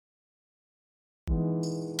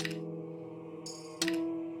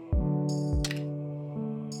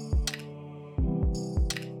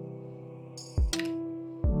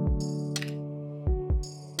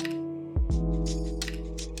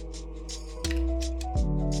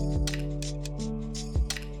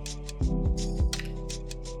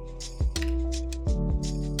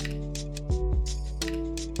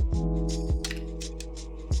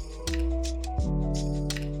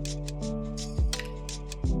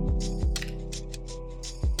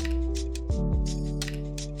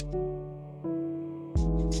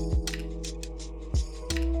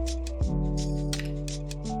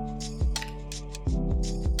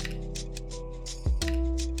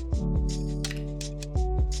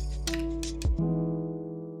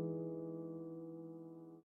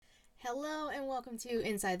welcome to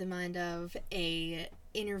Inside the Mind of, a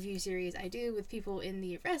interview series I do with people in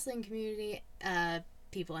the wrestling community,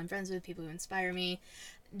 people I'm friends with, people who inspire me.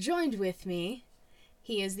 Joined with me,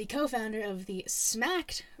 he is the co-founder of the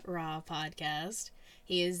Smacked Raw podcast.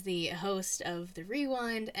 He is the host of The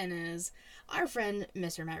Rewind, and as our friend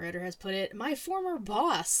Mr. Matt Ritter has put it, my former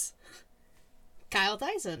boss, Kyle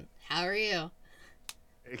Tyson. How are you?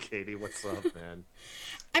 Hey, Katie, what's up, man?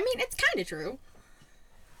 I mean, it's kind of true.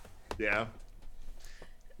 Yeah.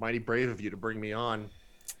 Mighty brave of you to bring me on.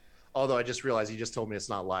 Although I just realized you just told me it's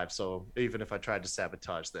not live, so even if I tried to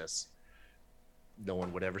sabotage this, no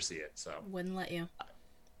one would ever see it. So Wouldn't let you.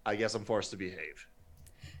 I guess I'm forced to behave.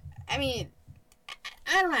 I mean,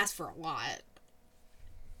 I don't ask for a lot.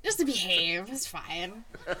 Just to behave, it's fine.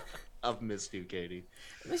 I've missed you, Katie.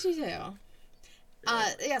 Miss you too.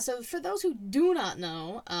 So for those who do not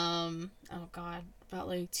know, about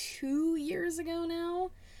like 2 years ago now,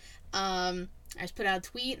 I just put out a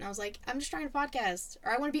tweet and I was like, I'm just trying to podcast,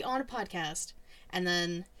 or I want to be on a podcast. And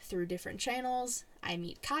then through different channels, I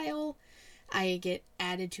meet Kyle. I get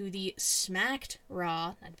added to the Smacked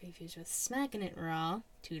Raw, not to be confused with Smacking It Raw,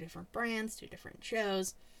 2 different brands, 2 different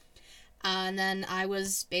shows. And then I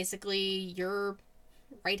was basically your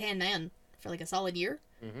right-hand man for like a solid year.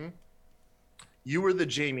 Mm-hmm. You were the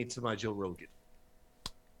Jamie to my Joe Rogan.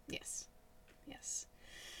 Yes.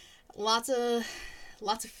 Lots of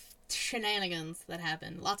shenanigans that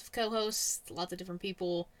happen. Lots of co-hosts, lots of different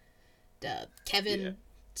people. Kevin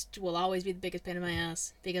will always be the biggest pain in my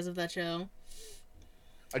ass because of that show.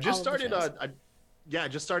 I just started. I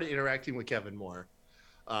just started interacting with Kevin more.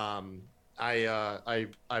 I've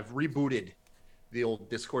rebooted the old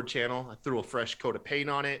Discord channel. I threw a fresh coat of paint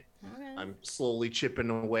on it. Okay. I'm slowly chipping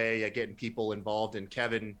away at getting people involved, and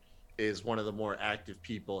Kevin is one of the more active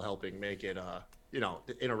people helping make it, to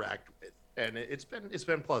interact with. And it's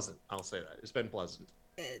been pleasant. I'll say that it's been pleasant.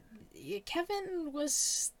 Kevin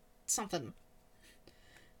was something.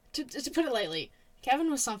 To put it lightly, Kevin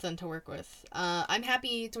was something to work with. I'm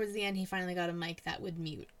happy towards the end he finally got a mic that would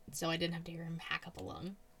mute, so I didn't have to hear him hack up a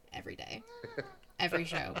lung every day, every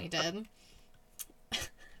show he did.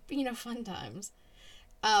 But fun times.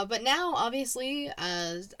 But now, obviously,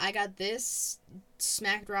 I got this.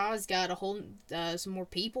 Smacked Raw's got a whole, some more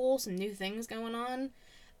people, some new things going on.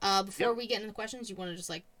 Before we get into the questions, you want to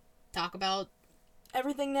just, talk about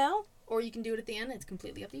everything now? Or you can do it at the end. It's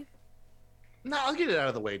completely up to you. No, I'll get it out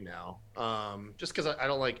of the way now. Just because I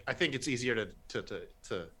don't I think it's easier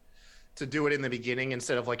to do it in the beginning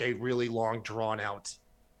instead of, a really long, drawn-out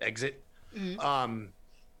exit. Mm-hmm.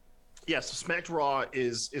 So Smacked Raw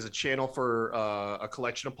is a channel for a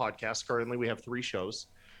collection of podcasts. Currently, we have 3 shows.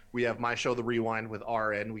 We have my show, The Rewind, with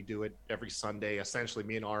RN. We do it every Sunday. Essentially,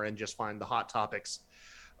 me and RN just find the hot topics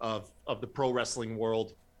of the pro wrestling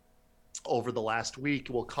world over the last week.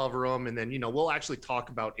 We'll cover them, and then, we'll actually talk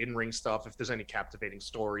about in-ring stuff if there's any captivating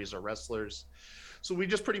stories or wrestlers. So we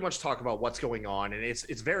just pretty much talk about what's going on, and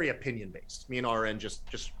it's very opinion-based. Me and RN just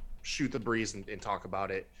shoot the breeze and talk about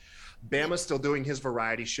it. Bama's still doing his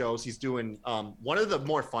variety shows. He's doing one of the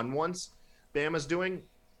more fun ones Bama's doing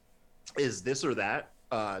is This or That.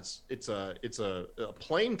 It's a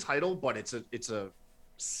plain title, but it's a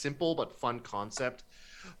simple but fun concept.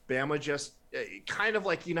 Bama just kind of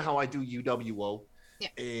like, how I do UWO,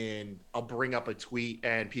 and I'll bring up a tweet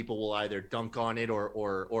and people will either dunk on it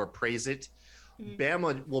or praise it. Mm-hmm.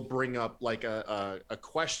 Bama will bring up a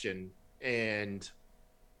question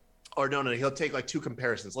he'll take 2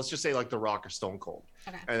 comparisons. Let's just say The Rock or Stone Cold.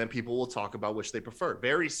 Okay. And then people will talk about which they prefer.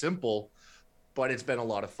 Very simple, but it's been a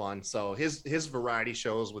lot of fun. So his variety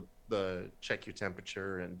shows with the check your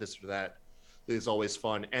temperature and this or that is always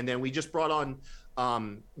fun. And then we just brought on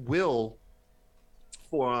Will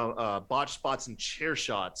for Botch Spots and Chair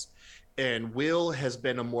Shots. And Will has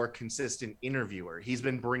been a more consistent interviewer. He's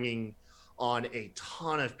been bringing on a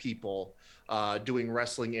ton of people doing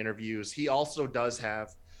wrestling interviews. He also does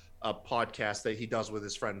have a podcast that he does with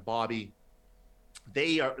his friend Bobby.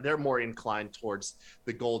 They're more inclined towards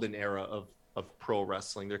the golden era of pro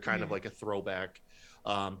wrestling. They're kind of like a throwback.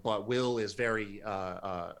 But Will is very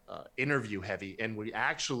interview heavy. And we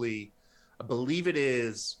actually, I believe it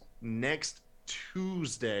is next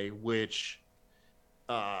Tuesday, which,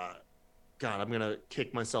 God, I'm going to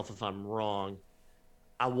kick myself if I'm wrong.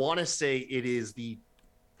 I want to say it is the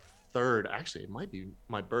 3rd. Actually, it might be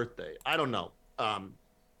my birthday. I don't know.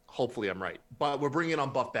 Hopefully I'm right. But we're bringing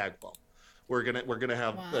on Buff Bagwell. We're gonna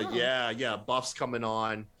have Buff's coming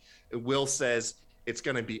on. Will says it's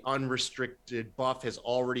gonna be unrestricted. Buff has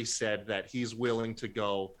already said that he's willing to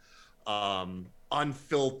go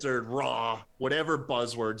unfiltered, raw, whatever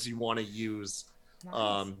buzzwords you want to use.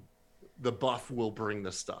 Nice. the buff will bring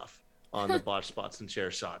the stuff on the botch spots and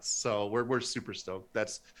chair shots. So we're super stoked.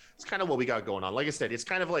 It's kind of what we got going on. Like I said, it's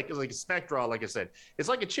kind of like a Smack Draw. Like I said, it's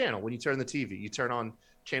like a channel. When you turn the TV, you turn on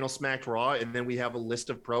channel Smack Raw, and then we have a list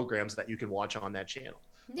of programs that you can watch on that channel.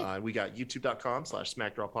 Yeah. We got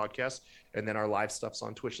youtube.com/SmackDraw podcast, and then our live stuff's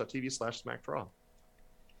on twitch.tv/SmackDraw.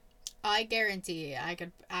 I guarantee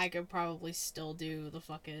I could probably still do the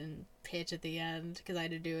fucking pitch at the end because I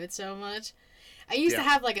had to do it so much. I used to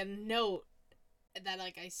have like a note that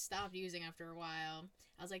like I stopped using after a while.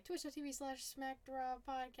 I was like twitch.tv/SmackDraw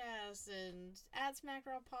podcast and add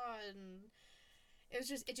SmackDraw pod, and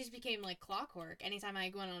it just became like clockwork. Anytime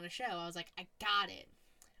I went on a show, I was like, I got it.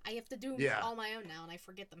 I have to do all my own now, and I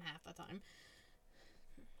forget them half the time.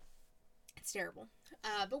 It's terrible.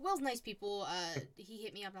 But Will's nice people. He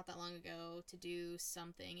hit me up not that long ago to do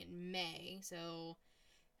something in May. So,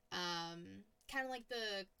 kind of like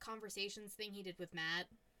the conversations thing he did with Matt.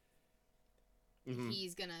 Mm-hmm.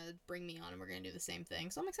 He's going to bring me on and we're going to do the same thing.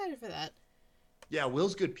 So I'm excited for that. Yeah,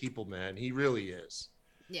 Will's good people, man. He really is.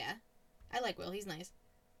 Yeah. I like Will. He's nice.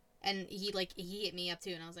 And he hit me up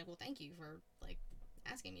too. And I was like, well, thank you for like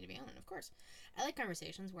asking me to be on it. Of course. I like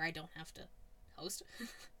conversations where I don't have to host.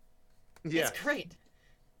 Yeah. It's great.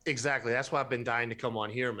 Exactly. That's why I've been dying to come on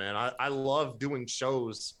here, man. I love doing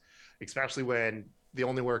shows, especially when the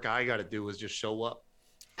only work I got to do is just show up.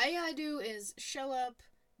 All you got to do is show up,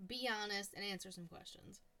 be honest, and answer some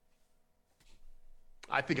questions.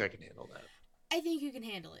 I think I can handle that. I think you can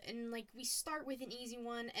handle it. And, like, we start with an easy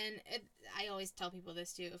one. And I always tell people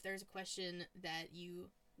this, too. If there's a question that you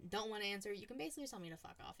don't want to answer, you can basically tell me to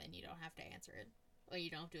fuck off and you don't have to answer it. Or you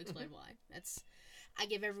don't have to explain why. I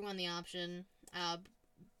give everyone the option.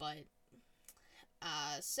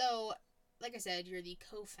 So, like I said, you're the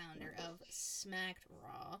co-founder of Smacked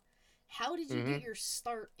Raw. How did you get your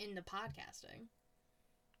start into podcasting?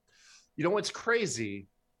 You know what's crazy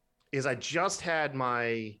is I just had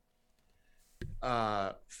my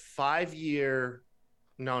 4-year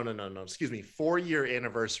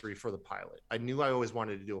anniversary for the pilot. I knew I always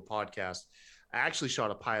wanted to do a podcast. I actually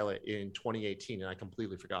shot a pilot in 2018 and I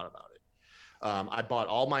completely forgot about it. I bought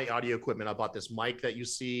all my audio equipment. I bought this mic that you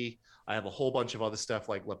see. I have a whole bunch of other stuff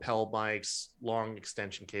like lapel mics, long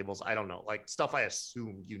extension cables. I don't know, like stuff I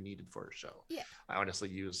assumed you needed for a show. Yeah. I honestly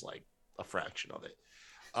use like a fraction of it.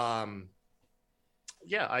 I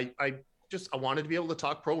wanted to be able to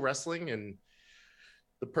talk pro wrestling, and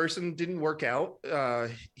the person didn't work out.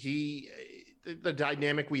 The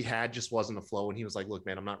dynamic we had just wasn't a flow. And he was like, look,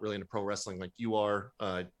 man, I'm not really into pro wrestling like you are.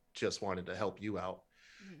 Just wanted to help you out.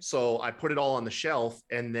 So I put it all on the shelf,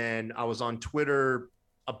 and then I was on Twitter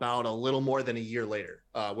about a little more than a year later.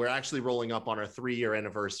 We're actually rolling up on our 3-year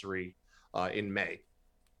anniversary in May.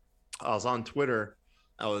 I was on Twitter.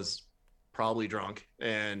 I was probably drunk,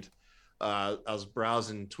 and I was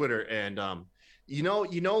browsing Twitter, and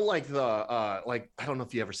like the like, I don't know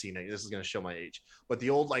if you ever seen it. This is going to show my age, but the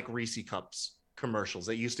old like Reese Cups commercials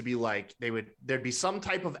that used to be like, there'd be some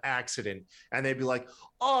type of accident and they'd be like,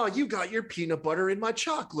 oh, you got your peanut butter in my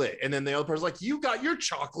chocolate, and then the other person's like, you got your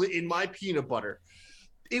chocolate in my peanut butter.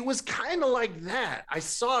 It was kind of like that. I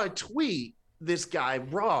saw a tweet this guy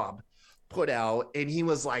Rob put out, and he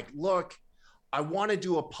was like, look, I want to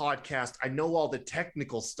do a podcast. I know all the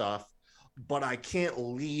technical stuff, but I can't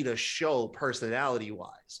lead a show personality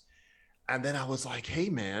wise. And then I was like, hey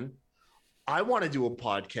man, I want to do a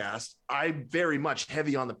podcast. I'm very much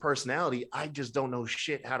heavy on the personality. I just don't know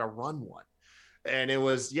shit how to run one. And it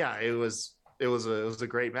was a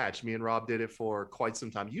great match. Me and Rob did it for quite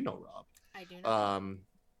some time. You know Rob. I do know.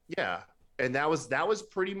 Yeah. And that was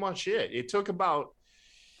pretty much it. It took about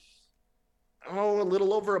a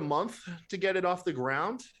little over a month to get it off the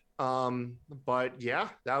ground. But yeah,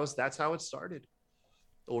 that's how it started.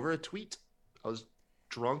 Over a tweet. I was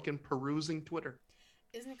drunk and perusing Twitter.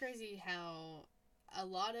 Isn't it crazy how a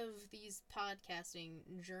lot of these podcasting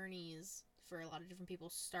journeys for a lot of different people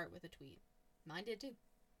start with a tweet? Mine did too.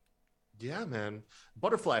 Yeah, man.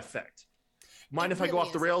 Butterfly effect. Mind if I go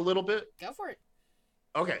off the rail a little bit? Go for it.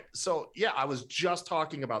 Okay. So yeah, I was just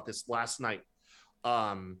talking about this last night.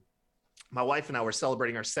 My wife and I were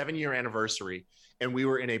celebrating our 7-year anniversary, and we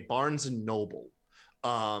were in a Barnes and Noble.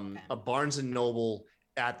 A Barnes and Noble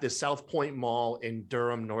at the South Point Mall in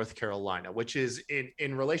Durham, North Carolina, which is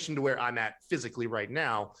in relation to where I'm at physically right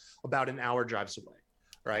now, about an hour drives away,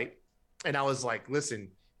 right? And I was like, listen,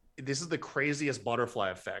 this is the craziest butterfly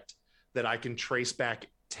effect that I can trace back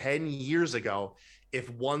 10 years ago. If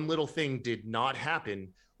one little thing did not happen,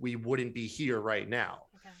 we wouldn't be here right now.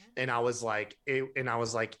 Okay. And I was like,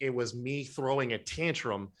 it was me throwing a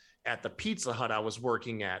tantrum at the Pizza Hut I was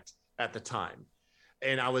working at the time.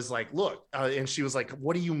 And I was like, look, and she was like,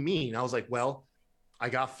 what do you mean? I was like, well, I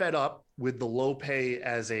got fed up with the low pay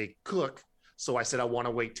as a cook. So I said, I want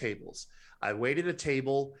to wait tables. I waited a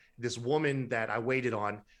table. This woman that I waited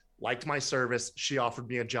on liked my service. She offered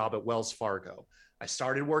me a job at Wells Fargo. I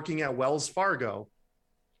started working at Wells Fargo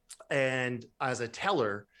and as a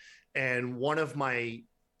teller. And one of my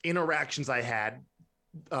interactions I had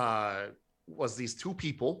was these two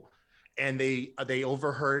people, and they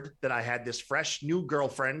overheard that I had this fresh new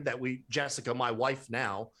girlfriend that Jessica, my wife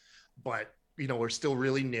now, but we're still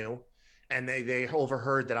really new. And they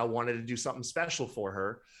overheard that I wanted to do something special for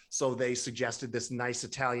her. So they suggested this nice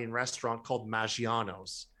Italian restaurant called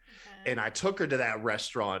Maggiano's. Okay. And I took her to that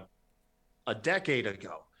restaurant a decade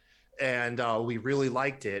ago, and we really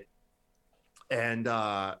liked it. And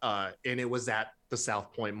it was at the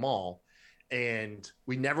South Point Mall, and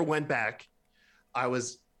we never went back. I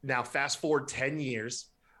was now fast forward 10 years.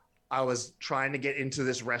 I was trying to get into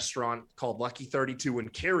this restaurant called Lucky 32 in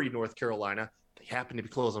Cary, North Carolina. They happen to be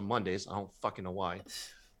closed on Mondays. I don't fucking know why.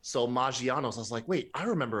 So Maggiano's, I was like, wait, I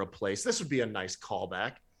remember a place. This would be a nice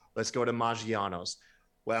callback. Let's go to Maggiano's.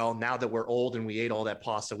 Well, now that we're old and we ate all that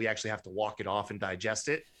pasta, we actually have to walk it off and digest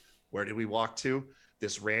it. Where did we walk to?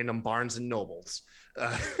 This random Barnes and Nobles.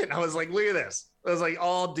 And I was like, look at this. It was like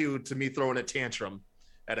all due to me throwing a tantrum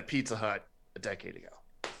at a Pizza Hut a decade ago.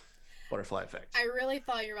 Butterfly effect. I really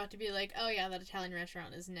thought you were about to be like, oh yeah, that Italian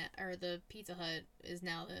restaurant is or the Pizza Hut is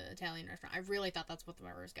now the Italian restaurant. I really thought that's what the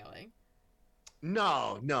word was going.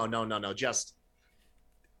 No. Just,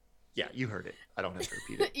 yeah, you heard it. I don't have to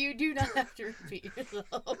repeat it. You do not have to repeat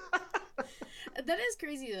yourself. That is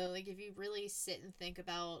crazy though. Like if you really sit and think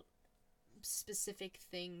about specific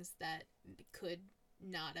things that could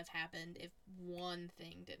not have happened if one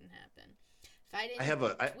thing didn't happen. If I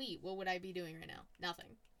didn't tweet, what would I be doing right now?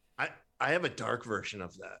 Nothing. I have a dark version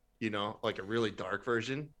of that, like a really dark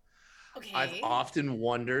version. Okay. I've often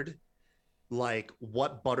wondered, like,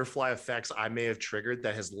 what butterfly effects I may have triggered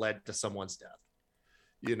that has led to someone's death.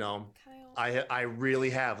 Kyle. I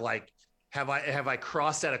really have. Like, have I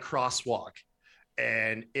crossed at a crosswalk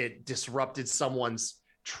and it disrupted someone's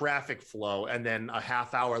traffic flow, and then a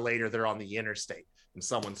half hour later they're on the interstate and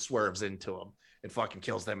someone swerves into them and fucking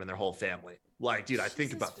kills them and their whole family. Like, dude, I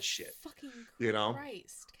think about this shit. Fucking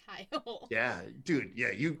Christ, Kyle. Yeah, dude.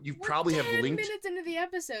 Yeah, you probably have linked 10 minutes into the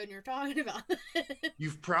episode and you're talking about it.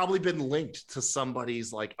 You've probably been linked to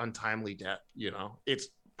somebody's like untimely death. It's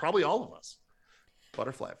probably all of us.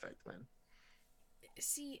 Butterfly effect, man.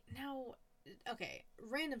 See, now, okay,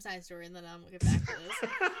 random side story, and then I'm gonna get back to this.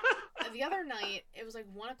 The other night, it was like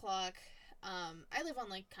 1 o'clock. I live on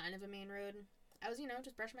like kind of a main road. I was,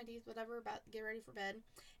 just brushing my teeth, whatever, about to get ready for bed,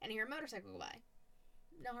 and I hear a motorcycle go by.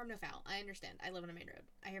 No harm, no foul. I understand. I live on a main road.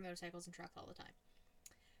 I hear motorcycles and trucks all the time.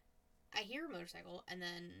 I hear a motorcycle, and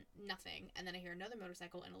then nothing, and then I hear another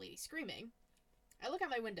motorcycle and a lady screaming. I look out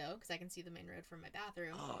my window, because I can see the main road from my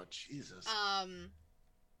bathroom. Oh, Jesus.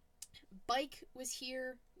 Bike was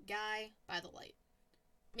here, guy by the light.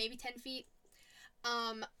 Maybe 10 feet.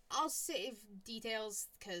 I'll save details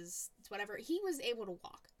because it's whatever. He was able to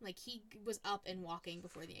walk. Like, he was up and walking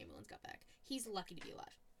before the ambulance got back. He's lucky to be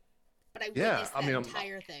alive. But I witnessed that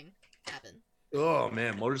entire thing happen. Oh,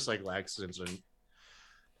 man. Motorcycle accidents are...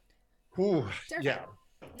 Whew. Yeah.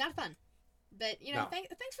 Not fun. But, no.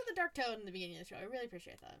 Thanks for the dark tone in the beginning of the show. I really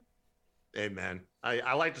appreciate that. Hey, man.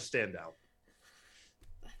 I like to stand out.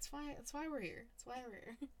 That's why we're here. All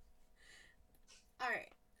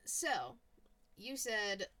right. So... You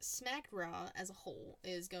said Smack Raw as a whole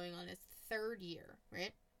is going on its 3rd year,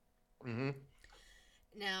 right? Mm-hmm.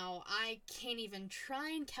 Now, I can't even try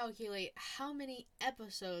and calculate how many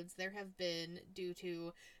episodes there have been due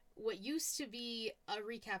to what used to be a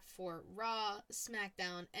recap for Raw,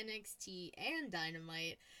 SmackDown, NXT, and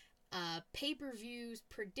Dynamite, pay-per-views,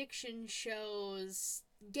 prediction shows,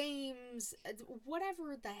 games,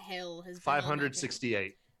 whatever the hell has been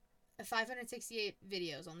 568. 568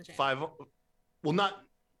 videos on the channel.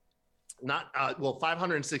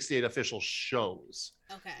 568 official shows.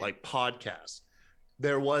 Okay. Like podcasts.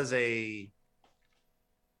 There was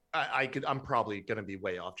I'm probably going to be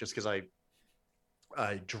way off just because I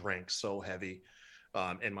drank so heavy.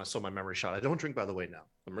 And my memory shot. I don't drink, by the way, now.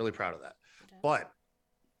 I'm really proud of that. Okay.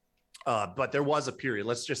 But there was a period,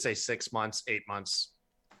 let's just say 6 months, 8 months.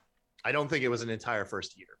 I don't think it was an entire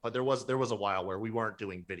first year, but there was a while where we weren't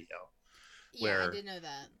doing video. Yeah, I did know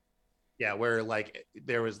that. Yeah, where like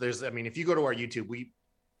there's if you go to our YouTube,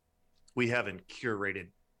 we haven't curated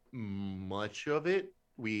much of it.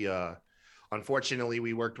 We unfortunately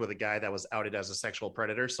we worked with a guy that was outed as a sexual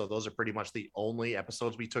predator, so those are pretty much the only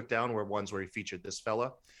episodes we took down were ones where he featured this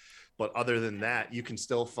fella. But other than that, you can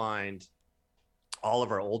still find all of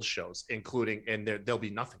our old shows, including, and there'll be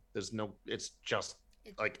nothing. There's no, it's just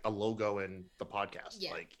It, like a logo and the podcast, yeah,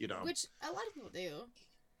 like, you know. which a lot of people do.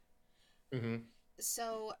 Mm-hmm.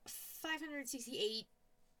 So 568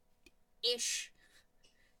 ish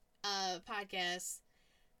podcasts.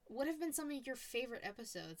 What have been some of your favorite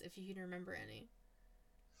episodes, if you can remember any?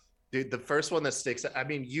 Dude, the first one that sticks, I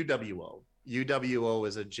mean, UWO. UWO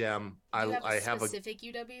is a gem. Do you have I a have specific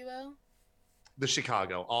UWO? the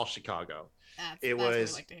Chicago, all Chicago. That's what we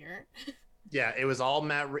Was, like to hear. yeah, it was all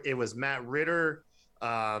Matt. It was Matt Ritter,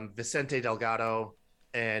 Vicente Delgado,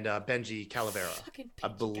 and Benji Calavera. Fucking I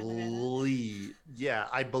Benji Calavera. believe, yeah,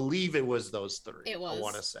 I believe it was those three. It was. I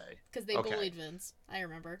want to say because they bullied Vince. I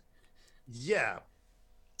remember. Yeah,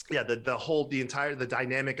 yeah. The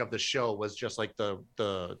dynamic of the show was just like the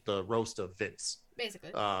roast of Vince.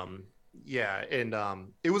 Basically. Yeah, and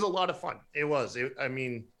it was a lot of fun. It was. I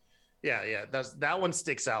mean, yeah. That one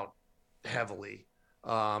sticks out heavily.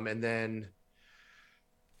 And then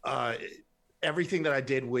everything that I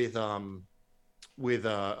did with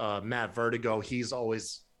Matt Vertigo, he's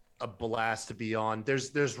always a blast to be on.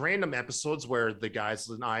 There's random episodes where the guys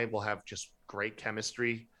and I will have just great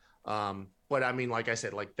chemistry. But I mean, like I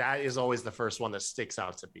said, like that is always the first one that sticks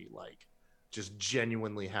out to be like just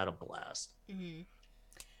genuinely had a blast. Mm-hmm.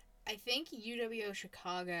 I think UWO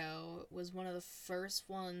Chicago was one of the first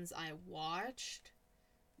ones I watched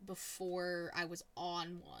before I was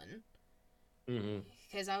on one.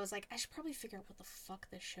 Because I was like, I should probably figure out what the fuck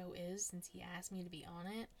this show is since he asked me to be on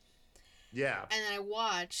it. Yeah. And then I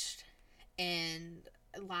watched and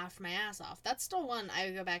laughed my ass off. That's still one I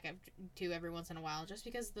would go back to every once in a while just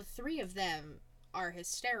because the three of them are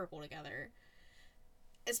hysterical together.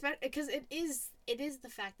 Especially because it is the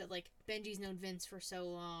fact that like Benji's known Vince for so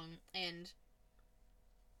long, and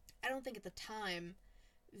I don't think at the time,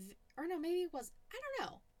 or no, maybe it was, I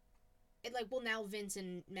don't know. It like, well, now Vince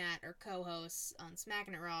and Matt are co-hosts on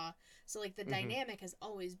Smackin' It Raw, so like the dynamic has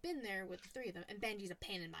always been there with the three of them, and Benji's a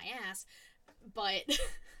pain in my ass, but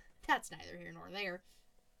that's neither here nor there.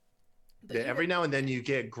 But yeah, every now and then you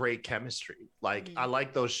get great chemistry. Like I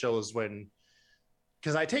like those shows when,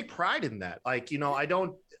 because I take pride in that. Like, you know, I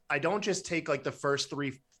don't just take like the first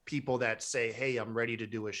three people that say, hey, I'm ready to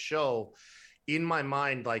do a show. In my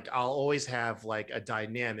mind, like I'll always have like a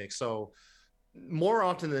dynamic. So more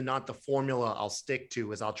often than not, the formula I'll stick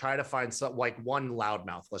to is I'll try to find some like one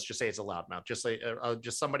loudmouth. Let's just say it's a loudmouth, just like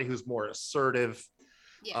just somebody who's more assertive.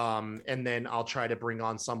 Yeah. And then I'll try to bring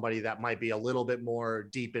on somebody that might be a little bit more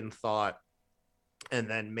deep in thought, and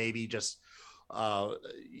then maybe just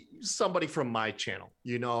somebody from my channel,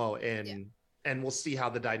 you know, and we'll see how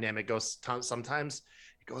the dynamic goes. Sometimes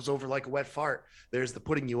it goes over like a wet fart. There's the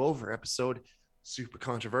Putting You Over episode, super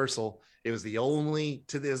controversial. It was the only,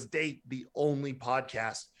 to this date, the only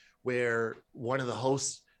podcast where one of the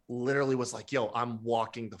hosts literally was like, yo, I'm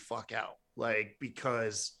walking the fuck out. Like,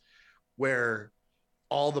 because where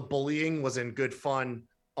all the bullying was in good fun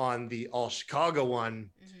on the All Chicago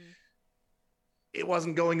one, it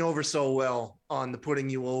wasn't going over so well on the Putting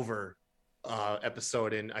You Over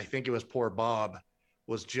episode. And I think it was poor Bob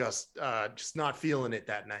was just not feeling it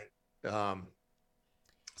that night.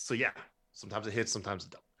 So yeah, sometimes it hits, sometimes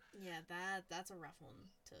it don't. Yeah, that's a rough one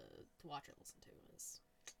to watch or listen to. It's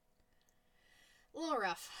a little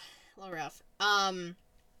rough.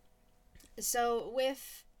 So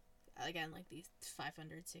with, again, like these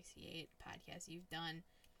 568 podcasts you've done,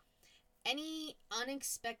 any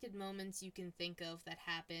unexpected moments you can think of that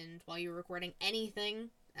happened while you were recording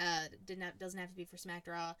anything, doesn't have to be for Smack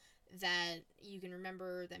Draw, that you can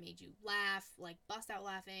remember that made you laugh, like bust out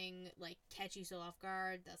laughing, like catch you so off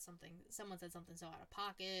guard, that's something, someone said something so out of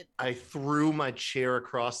pocket. I threw my chair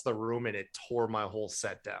across the room and it tore my whole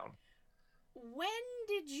set down. When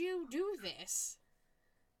did you do this?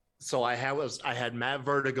 So I had Matt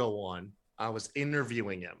Vertigo on. I was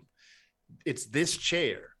interviewing him. It's this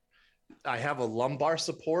chair. I have a lumbar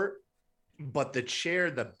support, but the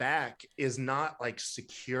chair, the back is not like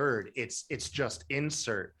secured. It's just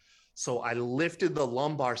insert. So I lifted the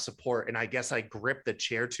lumbar support and I guess I gripped the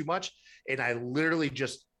chair too much. And I literally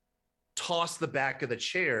just tossed the back of the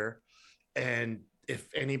chair. And if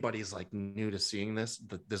anybody's like new to seeing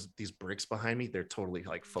these bricks behind me, they're totally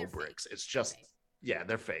like faux bricks. It's just, yeah,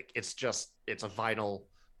 they're fake. It's a vinyl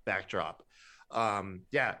backdrop.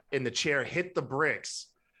 Yeah. And the chair hit the bricks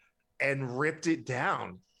and ripped it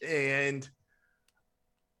down. And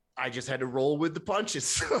I just had to roll with the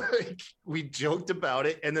punches. Like, we joked about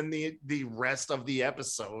it. And then the rest of the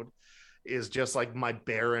episode is just like my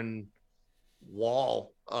barren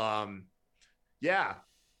wall. Yeah.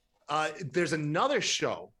 There's another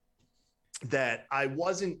show that I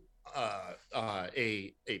wasn't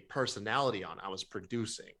a personality on. I was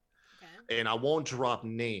producing, Okay. and I won't drop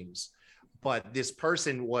names, but this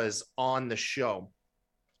person was on the show,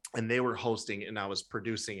 and they were hosting, and I was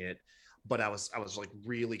producing it, but I was like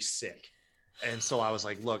really sick, and so I was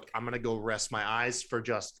like, look, I'm gonna go rest my eyes for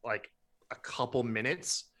just like a couple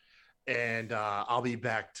minutes, and I'll be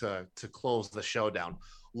back to close the show down.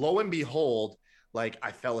 Lo and behold, like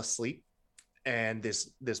I fell asleep, and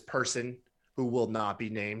this person who will not be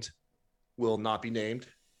named, and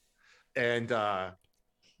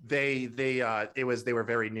they were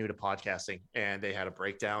very new to podcasting, and they had a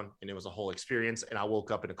breakdown, and it was a whole experience. And I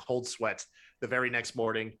woke up in a cold sweat the very next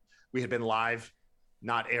morning. We had been live,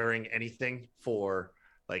 not airing anything for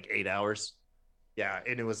like 8 hours. Yeah,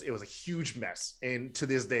 and it was a huge mess. And to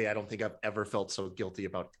this day, I don't think I've ever felt so guilty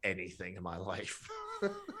about anything in my life.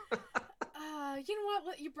 You know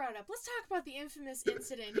what? You brought it up. Let's talk about the infamous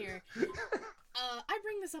incident here. I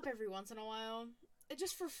bring this up every once in a while,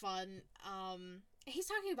 just for fun. He's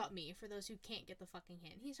talking about me, for those who can't get the fucking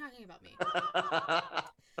hint. He's talking about me.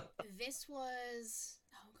 This was,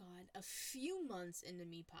 oh god, a few months into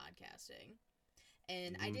me podcasting.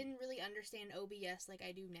 And I didn't really understand OBS like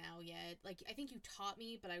I do now yet. Like, I think you taught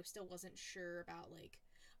me, but I still wasn't sure about, like,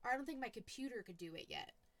 or I don't think my computer could do it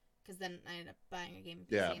yet. Because then I ended up buying a gaming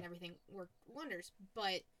PC and everything worked wonders.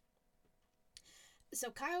 But,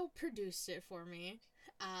 so Kyle produced it for me.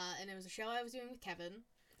 And it was a show I was doing with Kevin.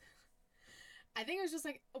 I think it was just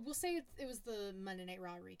like, we'll say it was the Monday Night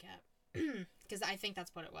Raw recap. Because I think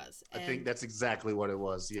that's what it was. I think that's exactly what it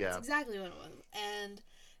was. Yeah. That's exactly what it was. And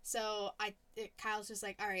so Kyle's just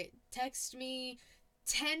like, all right, text me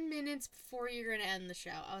 10 minutes before you're going to end the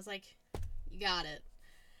show. I was like, you got it.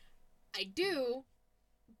 I do.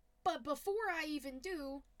 But before I even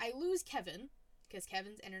do, I lose Kevin. Because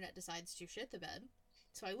Kevin's internet decides to shit the bed.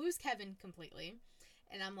 So I lose Kevin completely.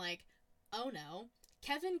 And I'm like, oh no.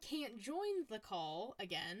 Kevin can't join the call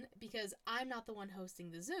again because I'm not the one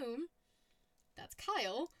hosting the Zoom. That's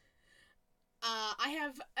Kyle.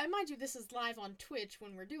 And mind you, this is live on Twitch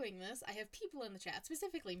when we're doing this. I have people in the chat,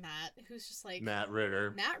 specifically Matt, who's just like... Matt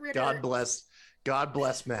Ritter. God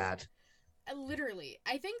bless Matt. Literally.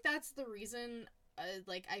 I think that's the reason,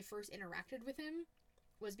 I first interacted with him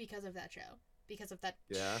was because of that show. Because of that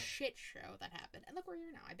shit show that happened. And look where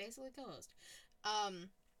you're now. I basically co-host.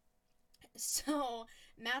 So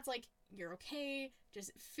Matt's like, you're okay,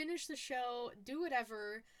 just finish the show, do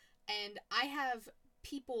whatever. And I have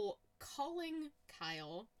people calling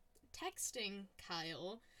Kyle, texting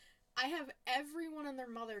Kyle. I have everyone and their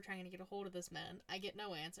mother trying to get a hold of this man. I get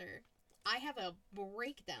no answer. I have a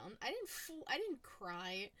breakdown. I didn't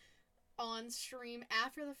cry on stream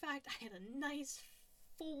after the fact. I had a nice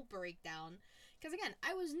full breakdown. Because again,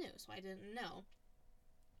 I was new, so I didn't know.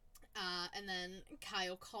 And then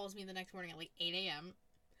Kyle calls me the next morning at like 8 a.m.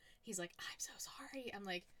 He's like, I'm so sorry. I'm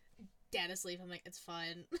like, dead asleep. I'm like, it's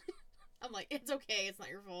fine. I'm like, it's okay. It's not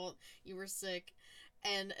your fault. You were sick.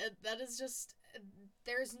 And that is just,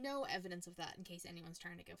 there's no evidence of that in case anyone's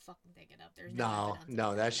trying to go fucking dig it up. There's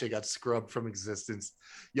no, that shit got scrubbed from existence.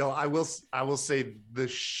 Yo, I will say the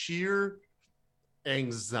sheer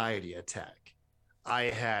anxiety attack I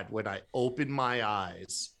had when I opened my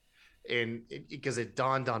eyes, and because it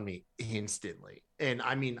dawned on me instantly. And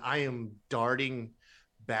I mean, I am darting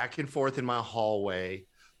back and forth in my hallway,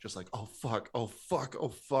 just like, oh fuck, oh fuck, oh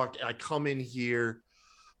fuck. And I come in here,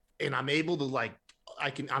 and I'm able to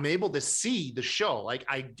I'm able to see the show. Like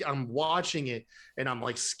I'm watching it, and I'm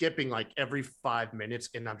like skipping like every 5 minutes,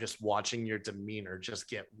 and I'm just watching your demeanor just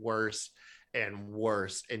get worse and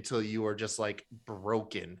worse until you are just like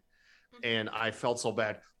broken. And I felt so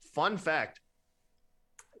bad. Fun fact,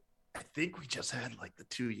 I think we just had like the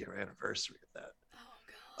 2-year anniversary of that.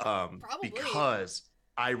 Oh god. Probably. Because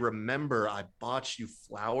I remember I bought you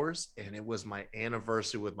flowers, and it was my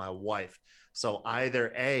anniversary with my wife. So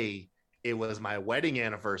either A, it was my wedding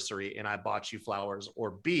anniversary and I bought you flowers,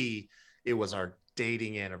 or B, it was our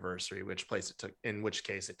dating anniversary, in which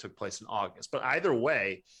case it took place in August. But either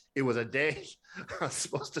way, it was a day I was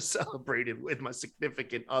supposed to celebrate it with my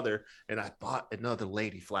significant other, and I bought another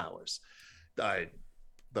lady flowers.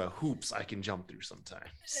 The hoops I can jump through sometimes.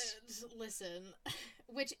 Listen,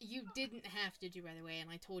 which you didn't have to do, by the way, and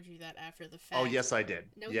I told you that after the fact. Oh, yes, I did.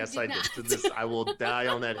 No, yes, you did I not. did. To this, I will die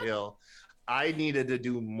on that hill. I needed to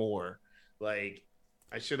do more. Like,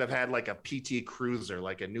 I should have had like a PT Cruiser,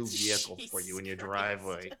 like a new vehicle for you in your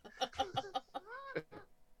driveway.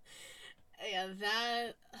 Yeah,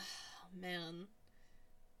 that, oh, man.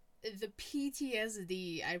 The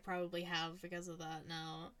PTSD I probably have because of that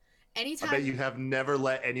now. Anytime. I bet you have never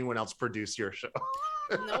let anyone else produce your show.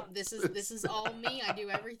 Nope, this is all me. I do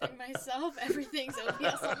everything myself. Everything's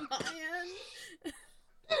OBS on my end.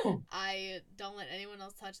 I don't let anyone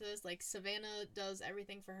else touch this. Like Savannah does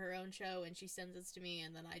everything for her own show and she sends it to me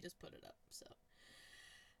and then I just put it up. So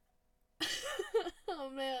oh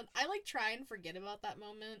man, I like try and forget about that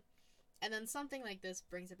moment. And then something like this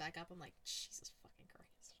brings it back up. I'm like, Jesus fucking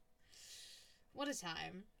Christ. What a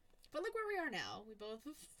time. But look where we are now.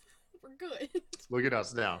 We're good. Look at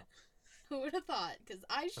us now. Who would have thought? Because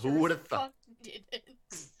I sure Who would have thought? didn't.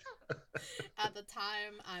 At the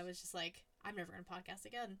time, I was just like, I'm never going to podcast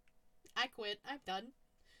again. I quit. I'm done.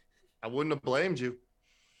 I wouldn't have blamed you.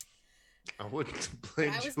 I wouldn't have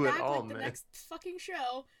blamed you at all, man. The next fucking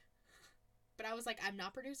show. But I was like, I'm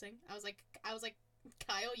not producing. I was like,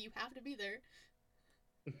 Kyle, you have to be there.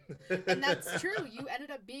 And that's true. You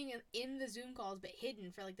ended up being in the Zoom calls, but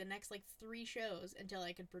hidden for like the next like 3 shows until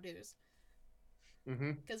I could produce.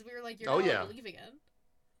 Because we were like, you're not leave again.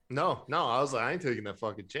 No, I was like, I ain't taking that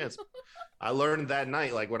fucking chance. I learned that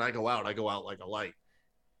night, like when I go out like a light.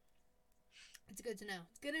 It's good to know.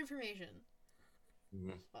 It's good information.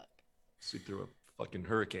 Fuck. See through a fucking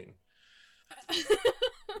hurricane.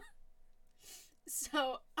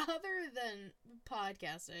 So, other than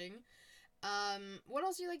podcasting, what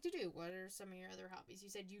else do you like to do? What are some of your other hobbies? You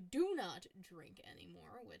said you do not drink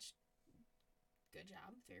anymore, which, good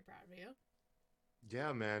job. Very proud of you.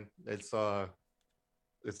 Yeah, man. It's a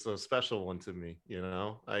special one to me, you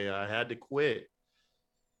know. I had to quit.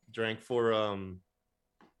 Drank for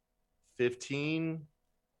 15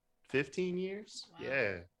 years. Wow.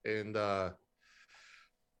 Yeah. And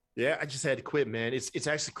yeah, I just had to quit, man. It's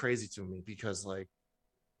actually crazy to me because like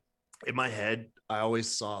in my head, I always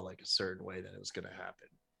saw like a certain way that it was going to happen.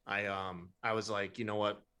 I was like, you know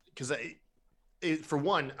what? Because for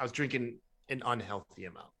one, I was drinking an unhealthy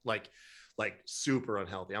amount, like super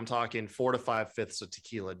unhealthy. I'm talking 4 to 5 fifths of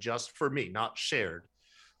tequila just for me, not shared,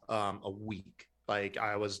 a week. Like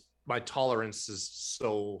my tolerance is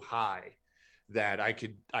so high that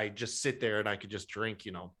I just sit there and I could just drink,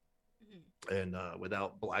 you know, and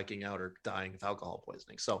without blacking out or dying of alcohol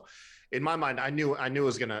poisoning. So in my mind, I knew it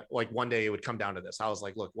was gonna, like, one day it would come down to this. I was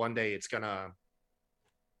like, look, one day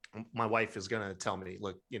my wife is gonna tell me,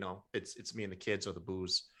 look, you know, it's me and the kids or the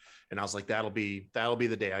booze. And I was like, that'll be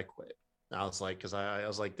the day I quit. And I was like, because I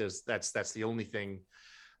was like, that's the only thing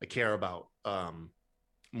I care about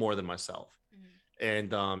more than myself.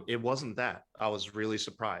 And it wasn't that. I was really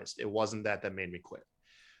surprised. It wasn't that made me quit.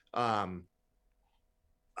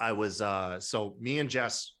 I was so me and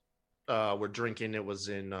Jess were drinking. It was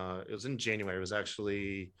in January. It was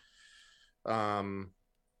actually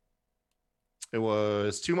it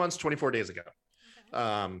was 2 months, 24 days ago.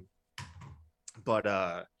 Okay.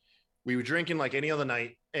 But we were drinking like any other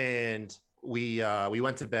night, and we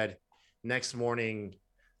went to bed. Next morning,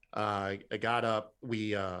 I got up.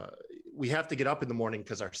 We have to get up in the morning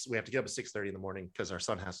because we have to get up at 6:30 in the morning because our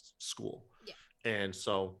son has school. Yeah. And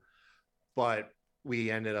so, but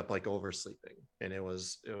we ended up like oversleeping, and it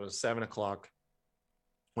was 7:00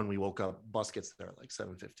 when we woke up. Bus gets there at like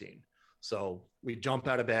 7:15. So we jump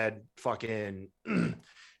out of bed, fucking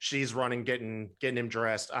she's running, getting him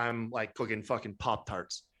dressed. I'm like cooking fucking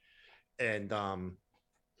Pop-Tarts. And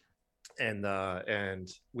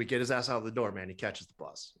we get his ass out of the door, man. He catches the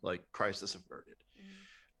bus, like crisis averted.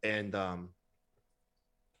 And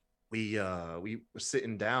we were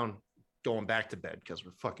sitting down, going back to bed because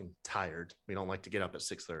we're fucking tired. We don't like to get up at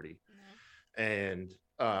 6:30. No. And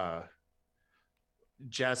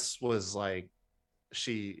Jess was like,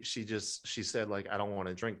 she said like, I don't want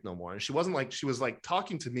to drink no more. And she wasn't like, she was like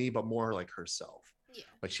talking to me, but more like herself. Yeah.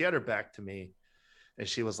 Like she had her back to me, and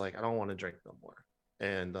she was like, I don't want to drink no more.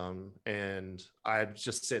 And I'm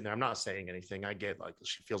just sitting there. I'm not saying anything. I get like,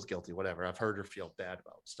 she feels guilty, whatever. I've heard her feel bad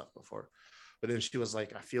about stuff before. But then she was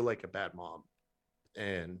like, I feel like a bad mom.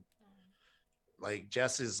 And like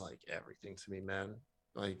Jess is like everything to me, man.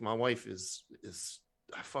 Like my wife is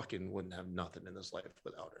I fucking wouldn't have nothing in this life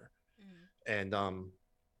without her. And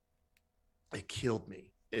it killed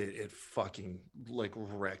me. It fucking like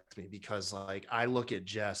wrecked me because like I look at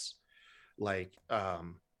Jess like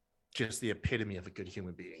just the epitome of a good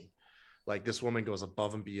human being. Like this woman goes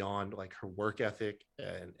above and beyond, like her work ethic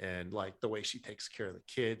and like the way she takes care of the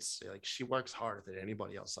kids. Like she works harder than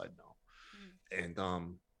anybody else I know.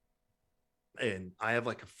 And I have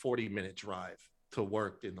like a 40-minute drive to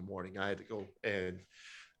work in the morning. I had to go and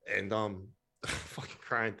fucking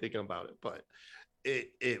crying thinking about it, but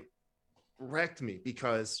it wrecked me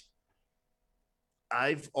because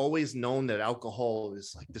I've always known that alcohol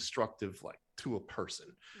is like destructive, like to a person.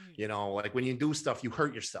 You know, like when you do stuff, you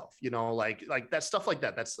hurt yourself, you know, like that stuff like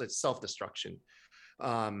that. It's self-destruction.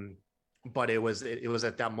 But it was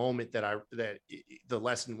at that moment that the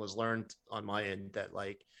lesson was learned on my end that,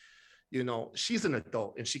 like, she's an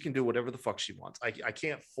adult and she can do whatever the fuck she wants. I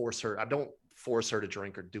can't force her. I don't force her to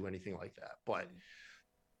drink or do anything like that. But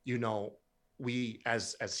you know, we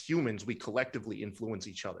as humans, we collectively influence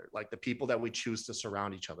each other. Like the people that we choose to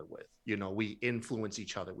surround each other with, we influence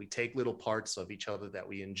each other. We take little parts of each other that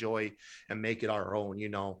we enjoy and make it our own,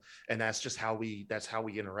 and that's just that's how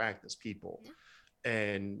we interact as people.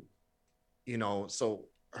 And so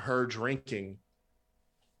her drinking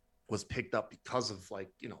was picked up because of,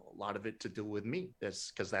 like, a lot of it to do with me.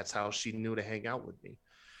 That's because that's how she knew to hang out with me.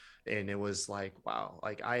 And it was like, wow,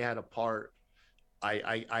 like I had a part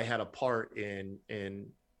in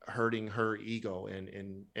hurting her ego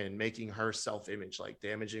and making her self-image, like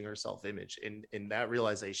damaging her self-image. And that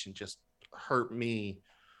realization just hurt me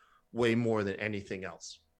way more than anything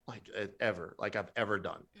else, like ever, like I've ever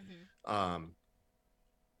done.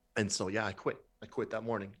 And so, yeah, I quit that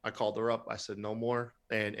morning. I called her up. I said, no more.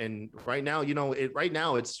 And right now, right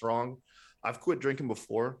now it's strong. I've quit drinking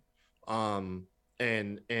before. And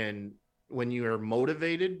when you are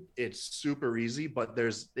motivated, it's super easy, but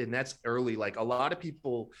and that's early. Like a lot of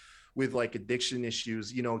people with like addiction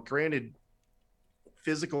issues, granted,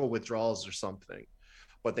 physical withdrawals or something,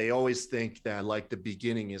 but they always think that like the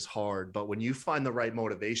beginning is hard. But when you find the right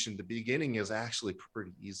motivation, the beginning is actually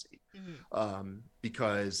pretty easy.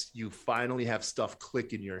 Because you finally have stuff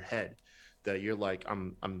click in your head that you're like,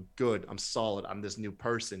 I'm good, I'm solid, I'm this new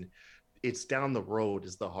person. It's down the road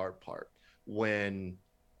is the hard part.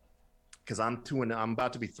 Because I'm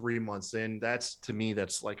about to be 3 months in. That's, to me,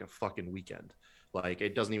 that's like a fucking weekend. Like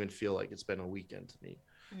it doesn't even feel like it's been a weekend to me.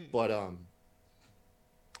 But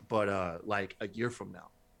like a year from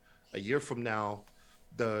now,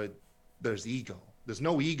 there's ego. There's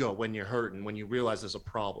no ego when you're hurting, when you realize there's a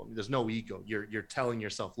problem. There's no ego. You're telling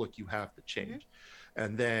yourself, look, you have to change.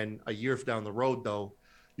 And then a year down the road, though,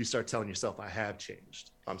 you start telling yourself, I have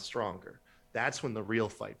changed. I'm stronger. That's when the real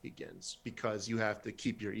fight begins, because you have to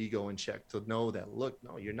keep your ego in check to know that, look,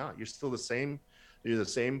 no, you're not. You're still the same. You're the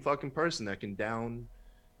same fucking person that can down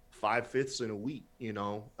 5/5 in a week.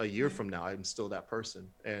 A year from now, I'm still that person.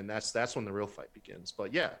 And that's when the real fight begins.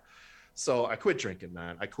 But yeah, so I quit drinking,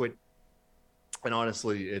 man. I quit. And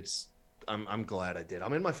honestly, I'm glad I did.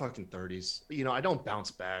 I'm in my fucking 30s. I don't bounce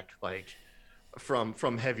back like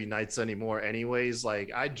from heavy nights anymore anyways. Like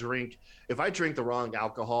if I drink the wrong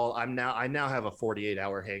alcohol, I now have a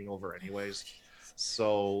 48-hour hangover anyways.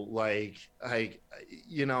 So like I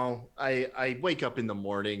wake up in the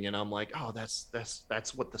morning and I'm like, oh, that's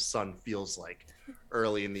what the sun feels like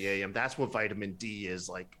early in the AM. That's what vitamin D is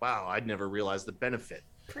like. Wow, I'd never realized the benefit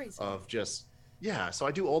of just. Yeah, so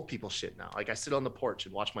I do old people shit now. Like I sit on the porch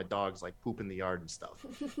and watch my dogs like poop in the yard and stuff,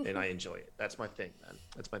 and I enjoy it. That's my thing, man.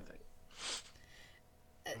 That's my thing.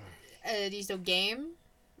 Do you still game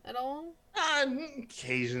at all?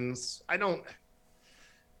 Occasions. I don't.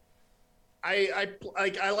 I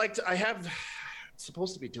have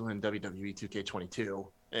supposed to be doing WWE 2K22,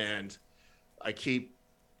 and I keep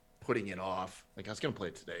putting it off. Like I was gonna play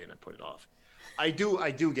it today, and I put it off. I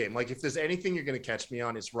do game. Like if there's anything you're gonna catch me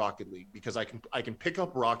on, it's Rocket League, because I can pick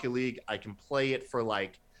up Rocket League, I can play it for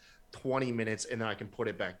like 20 minutes, and then I can put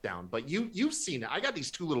it back down. But you've seen it. I got these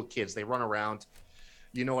two little kids. They run around.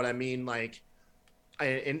 You know what I mean? Like,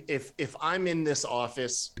 and if I'm in this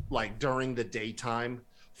office like during the daytime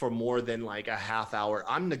for more than like a half hour,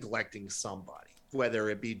 I'm neglecting somebody, whether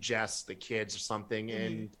it be Jess, the kids, or something,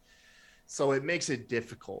 and so it makes it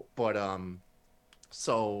difficult. But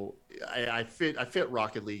so I fit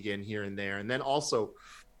Rocket League in here and there. And then also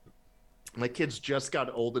my kids just got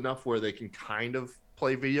old enough where they can kind of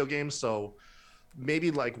play video games. So maybe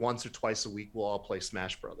like once or twice a week, we'll all play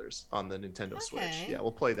Smash Brothers on the Nintendo Switch. Yeah,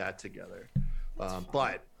 we'll play that together.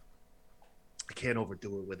 But I can't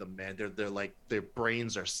overdo it with them, man. They're like, their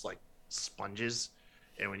brains are like sponges.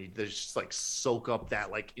 And when they just like soak up that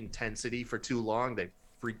like intensity for too long, they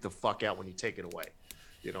freak the fuck out when you take it away.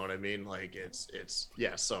 You know what I mean? Like it's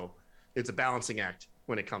yeah. So it's a balancing act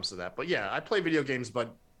when it comes to that. But yeah, I play video games,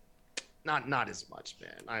 but not as much,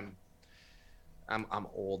 man. I'm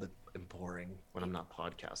old and boring when I'm not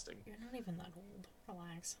podcasting. You're not even that old.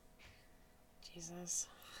 Relax. Jesus.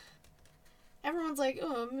 Everyone's like,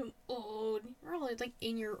 oh, I'm old. You're only like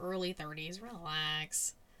in your early 30s.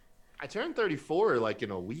 Relax. I turned 34 like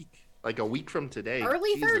in a week. Like a week from today.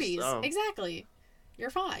 Early Jesus. 30s. Oh. Exactly.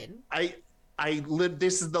 You're fine. I lived.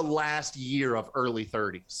 This is the last year of early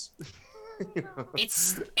 30s. You know?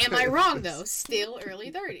 Am I wrong though? Still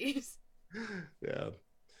early 30s.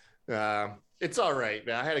 Yeah. It's all right,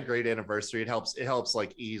 man. I had a great anniversary. It helps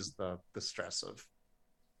like ease the stress of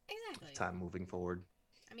lifetime moving forward.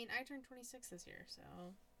 I mean, I turned 26 this year, so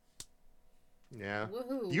Yeah,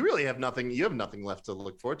 woohoo. you really have nothing. You have nothing left to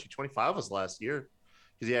look forward to. 25 was last year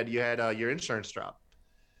because you had your insurance drop.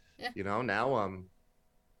 Yeah,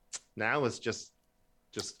 Now it's just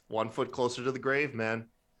 1 foot closer to the grave, man.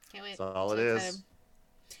 can't wait. That's all So it excited. is.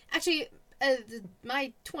 Actually,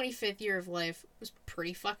 my 25th year of life was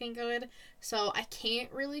pretty fucking good, so I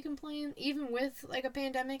can't really complain. Even with like a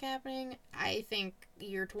pandemic happening, I think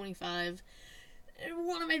year 25,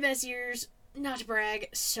 one of my best years. Not to brag,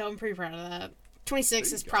 so I'm pretty proud of that. There 26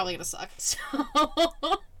 you is go. probably gonna suck. So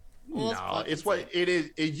we'll No, fucking it's see. what it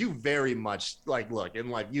is. You very much like look in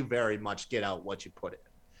life. You very much get out what you put in.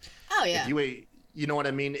 Oh If yeah. you know what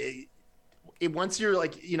I mean. Once you're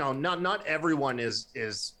like, not everyone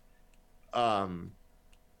is um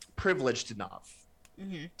privileged enough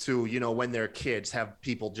Hmm. to, when they're kids, have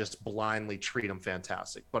people just blindly treat them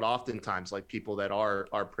fantastic. But oftentimes, like people that are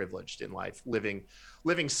privileged in life, living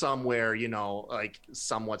somewhere, like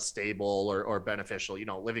somewhat stable or beneficial,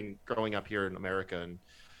 growing up here in America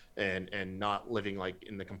and not living like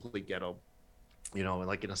in the complete ghetto,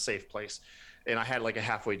 like in a safe place. And I had like a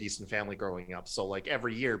halfway decent family growing up. So like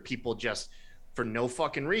every year people just for no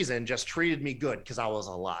fucking reason just treated me good because I was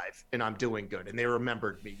alive and I'm doing good and they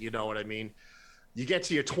remembered me. You know what I mean? You get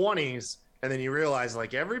to your 20s and then you realize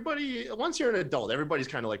like everybody, once you're an adult, everybody's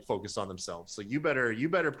kind of like focused on themselves. So you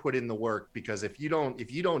better put in the work, because if you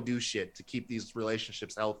don't do shit to keep these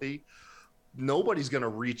relationships healthy, nobody's going to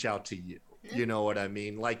reach out to you. Yeah. You know what I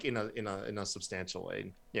mean? Like in a substantial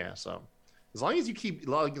way. Yeah. So as long as you keep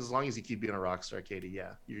being a rock star, Katie,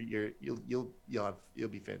 yeah, you'll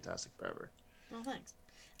be fantastic forever. Well, thanks.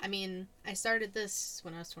 I mean, I started this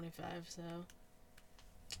when I was 25, so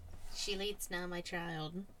she leads now, my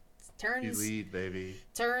child. You Turns lead, baby.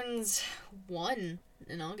 turns 1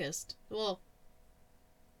 in August. Well,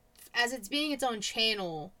 as it's being its own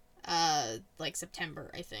channel, like September,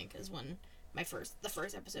 I think, is when the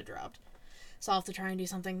first episode dropped. So I'll have to try and do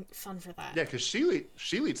something fun for that. Yeah, because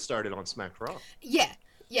She started on Smack Raw. Yeah,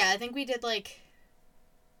 yeah. I think we did like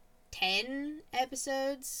 10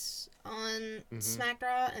 episodes on Mm-hmm.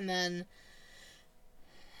 SmackDraw, and then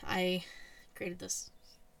I created this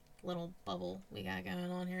little bubble we got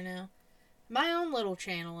going on here now. My own little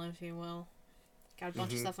channel, if you will. Got a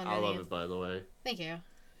bunch of Mm-hmm. stuff I love underneath. it, by the way. Thank you.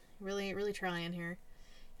 Really, really trying here.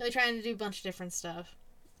 Really trying to do a bunch of different stuff.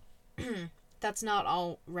 That's not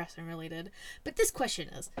all wrestling related, but this question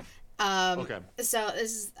is. Okay. So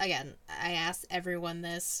this is again. I asked everyone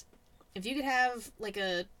this. If you could have like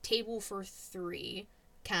a table for three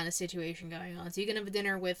kind of situation going on, so you can have a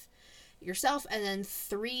dinner with yourself and then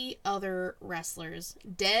three other wrestlers,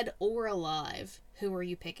 dead or alive. Who are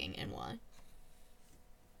you picking and why?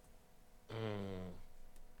 Mm.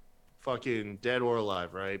 Fucking dead or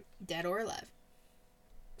alive, right? Dead or alive.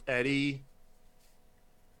 Eddie.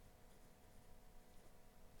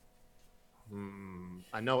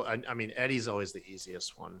 I know. I mean, Eddie's always the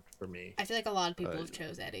easiest one for me. I feel like a lot of people Uh, have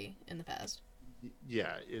chose Eddie in the past.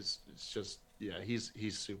 yeah, it's just yeah. He's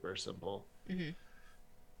super simple.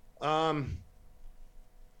 Mm-hmm. Um,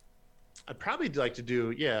 I'd probably like to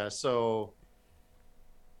do yeah. So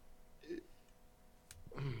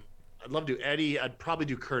I'd love to do Eddie. I'd probably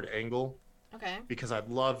do Kurt Angle Okay. because I'd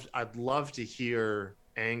love to hear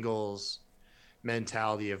Angle's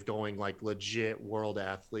mentality of going like legit world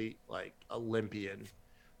athlete, like Olympian,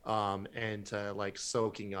 and like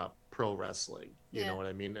soaking up pro wrestling. You Yeah. know what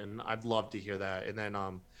I mean? And I'd love to hear that. And then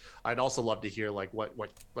I'd also love to hear like what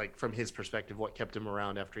like from his perspective, what kept him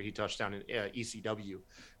around after he touched down in ECW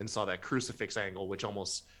and saw that crucifix angle, which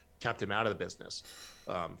almost kept him out of the business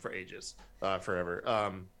for ages, forever.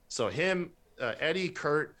 So him, Eddie,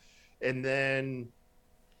 Kurt, and then.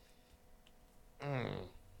 Mm,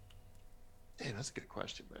 Damn, that's a good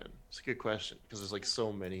question, man. It's a good question because there's like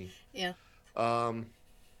so many. Yeah. Um,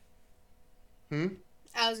 hmm.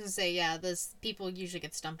 I was gonna say, yeah, this people usually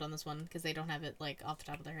get stumped on this one because they don't have it like off the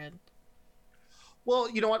top of their head. Well,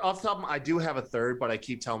 you know what? Off the top, I do have a third, but I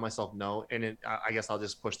keep telling myself no, and I guess I'll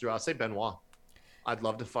just push through. I'll say Benoit. I'd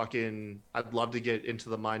love to get into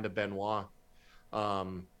the mind of Benoit.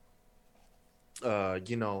 Um,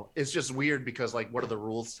 it's just weird because like, what are the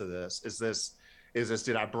rules to this? Is this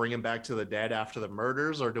did I bring him back to the dead after the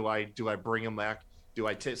murders, or do I bring him back? Do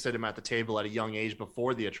I sit him at the table at a young age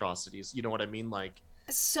before the atrocities? You know what I mean? Like,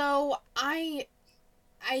 So I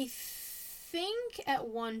think at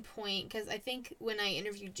one point, because I think when I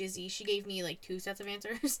interviewed Jizzy, she gave me like two sets of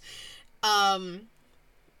answers. um,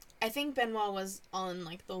 I think Benoit was on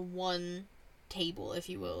like the one table, if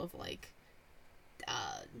you will, of like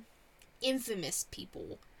uh infamous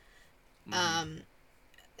people. mm-hmm. Um,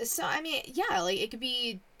 So I mean, yeah, like it could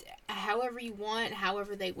be however you want,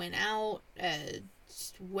 however they went out,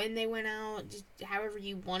 just when they went out, just however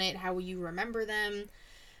you want it, how you remember them.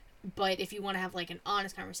 But if you want to have like an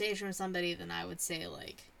honest conversation with somebody, then I would say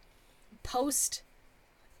like post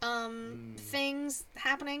Mm. things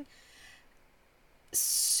happening.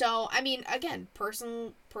 So I mean, again,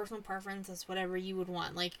 personal preference is whatever you would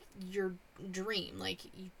want, like your dream. Like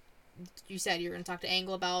you said, you're gonna talk to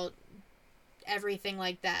Angle about everything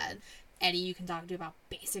like that. Eddie, you can talk to about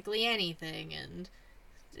basically anything, and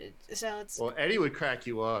so it's Well, Eddie would crack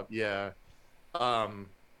you up, yeah. Um,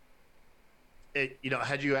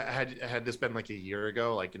 had you had this been like a year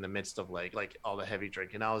ago, like in the midst of like all the heavy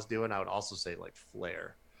drinking I was doing, I would also say like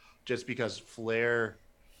Flair, just because Flair,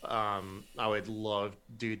 I would love,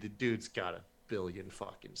 dude. The dude's got a billion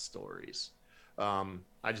fucking stories.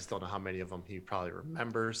 I just don't know how many of them he probably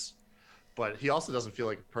remembers, but he also doesn't feel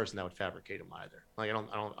like a person that would fabricate them either. Like I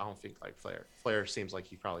don't think like Flair. Flair seems like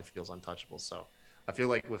he probably feels untouchable. So I feel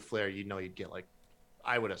like with Flair, you'd get like,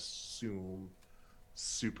 I would assume,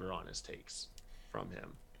 super honest takes from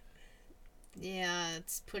him. yeah,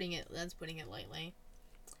 that's putting it lightly.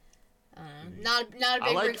 Mhm. Not a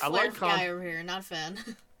I big Ric like I Flair like guy over here. Not a fan.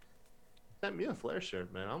 sent me a Flair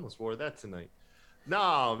shirt, man. I almost wore that tonight.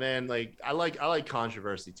 No, man, like I like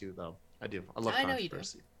controversy too, though. I do. I love I know you do.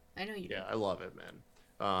 controversy. I know you do. Yeah, I love it,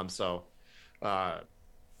 man. So, uh,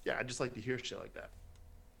 yeah, I just like to hear shit like that.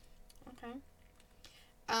 Okay.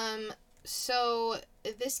 Um. So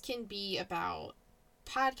this can be about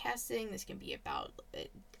podcasting. This can be about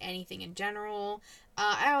anything in general.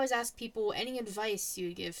 I always ask people any advice you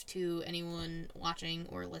would give to anyone watching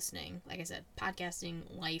or listening. Like I said, podcasting,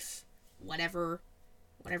 life, whatever,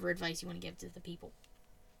 whatever advice you want to give to the people.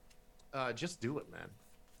 Just do it, man.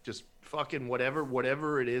 Just fucking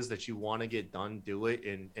whatever it is that you want to get done, do it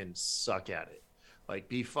and suck at it. Like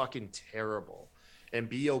be fucking terrible and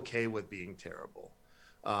be okay with being terrible.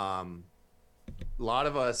 Um, a lot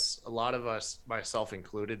of us, myself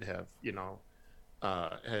included, have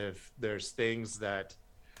there's things that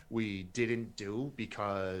we didn't do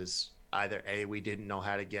because either A, we didn't know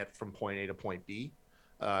how to get from point A to point B.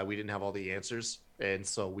 We didn't have all the answers, and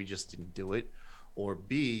so we just didn't do it. Or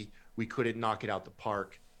B, we couldn't knock it out the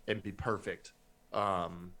park and be perfect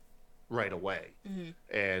um, right away. Mm-hmm.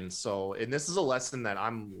 And this is a lesson that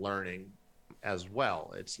I'm learning as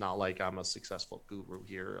well. It's not like I'm a successful guru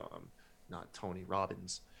here, not Tony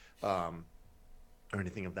Robbins. Um, or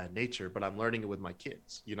anything of that nature, but I'm learning it with my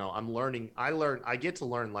kids. I get to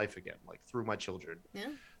learn life again, like through my children. Yeah.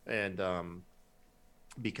 And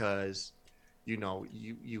because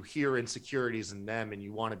you hear insecurities in them and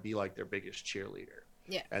you want to be like their biggest cheerleader.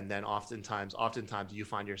 Yeah. And then oftentimes you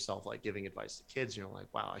find yourself like giving advice to kids, and you're like,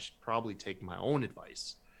 wow, I should probably take my own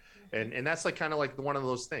advice. And that's like kind of like one of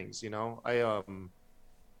those things, I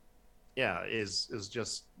yeah, is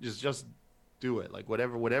just do it. Like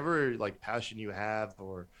whatever like passion you have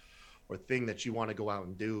or thing that you want to go out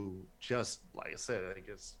and do, just like I said, I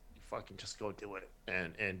guess you fucking just go do it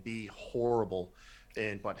and be horrible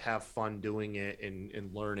but have fun doing it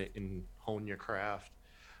and learn it and hone your craft.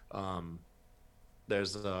 Um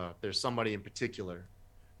there's somebody in particular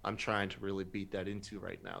I'm trying to really beat that into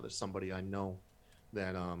right now. There's somebody I know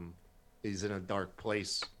that he's in a dark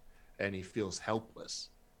place and he feels helpless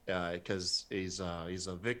because he's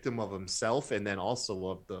a victim of himself and then also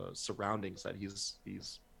of the surroundings that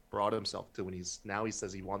he's brought himself to. And he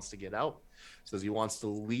says he wants to get out, says he wants to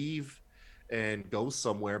leave and go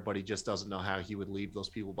somewhere, but he just doesn't know how he would leave those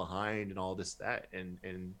people behind and all this that. And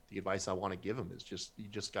the advice I want to give him is just you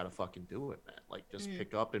just gotta fucking do it, man. Like just Mm-hmm.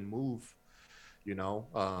 pick up and move, you know.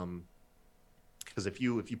 Because if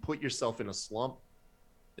you put yourself in a slump,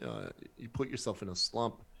 uh, you put yourself in a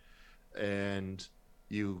slump and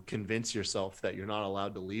you convince yourself that you're not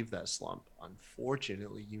allowed to leave that slump,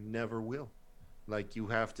 unfortunately you never will. Like you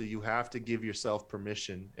have to give yourself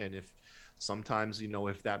permission. And if sometimes,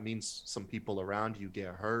 if that means some people around you get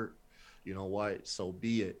hurt, you know what, so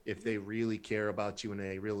be it. If they really care about you and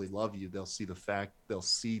they really love you, they'll see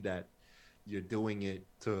that you're doing it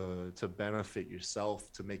to benefit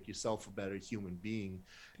yourself, to make yourself a better human being,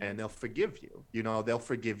 and they'll forgive you. They'll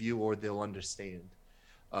forgive you or they'll understand.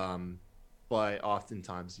 um but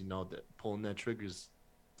oftentimes, that pulling that trigger is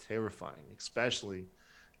terrifying, especially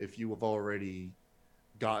if you have already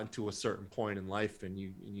gotten to a certain point in life and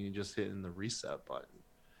you just hitting the reset button.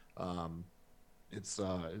 um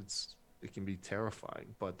it can be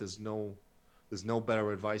terrifying, but there's no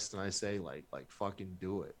better advice than I say, like fucking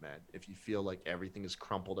do it, man. If you feel like everything is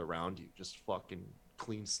crumpled around you, just fucking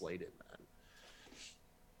clean slate it,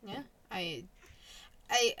 man. Yeah. I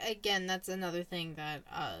I again, that's another thing that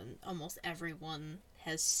almost everyone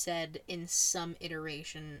has said in some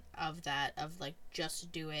iteration of that, of like,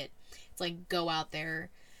 just do it. It's like, go out there,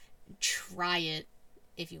 try it.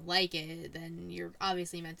 If you like it, then you're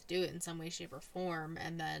obviously meant to do it in some way, shape, or form,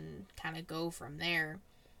 and then kind of go from there.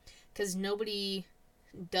 Because nobody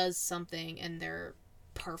does something and they're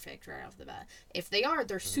perfect right off the bat. If they are,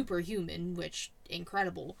 they're Mhm. superhuman, which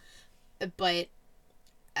incredible. But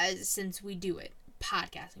since we do it,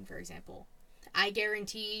 podcasting, for example, I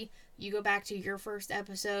guarantee you go back to your first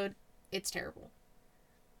episode, it's terrible.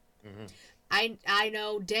 Mhm. I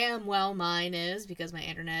know damn well mine is, because my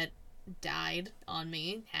internet died on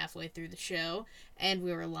me halfway through the show and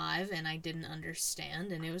we were live and I didn't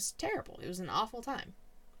understand and it was terrible. It was an awful time.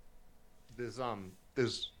 There's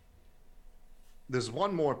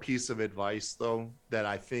one more piece of advice though that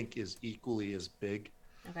I think is equally as big,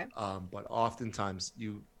 Okay. but oftentimes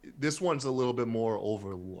you this one's a little bit more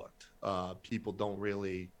overlooked. People don't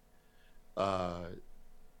really. Uh,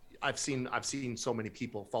 I've seen so many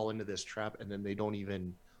people fall into this trap and then they don't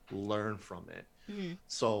even learn from it. Mm-hmm.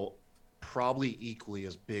 So probably equally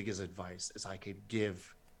as big as advice as I could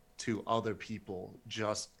give to other people,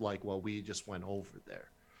 just like what we just went over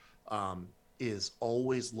there, um, is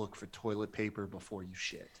always look for toilet paper before you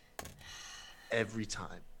shit. Every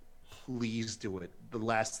time. Please do it. The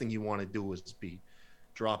last thing you want to do is be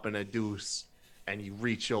dropping a deuce and you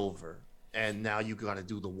reach over and now you got to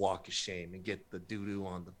do the walk of shame and get the doo-doo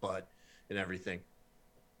on the butt and everything.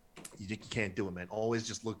 You can't do it, man. Always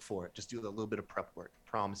just look for it. Just do a little bit of prep work. I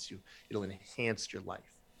promise you, it'll enhance your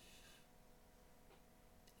life.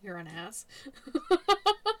 You're an ass.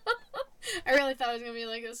 I really thought it was gonna be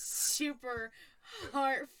like a super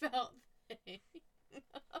heartfelt thing.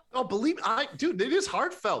 Oh, believe me, dude, it is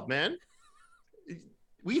heartfelt, man.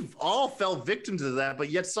 We've all fell victim to that, but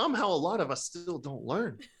yet somehow a lot of us still don't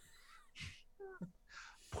learn.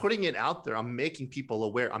 Putting it out there, I'm making people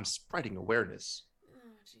aware. I'm spreading awareness. Oh,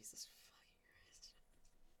 Jesus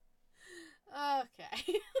fucking Christ.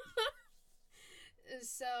 Okay.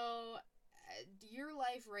 So, your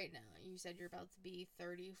life right now, you said you're about to be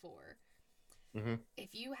 34. Mm-hmm.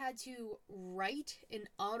 If you had to write an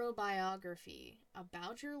autobiography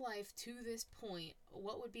about your life to this point,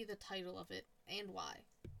 what would be the title of it and why?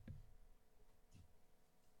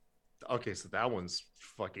 Okay, so that one's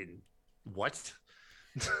fucking what?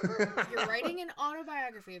 You're writing an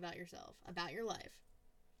autobiography about yourself, about your life.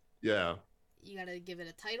 Yeah. You gotta give it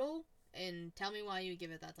a title and tell me why you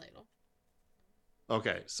give it that title.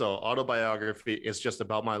 Okay, so autobiography is just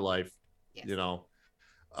about my life, Yes. you know.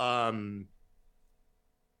 Um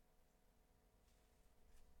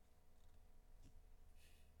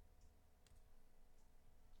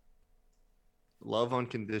love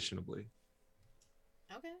unconditionally.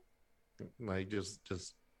 Okay. Like just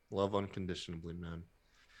love unconditionally, man.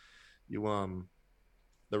 You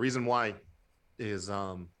the reason why is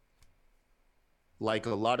like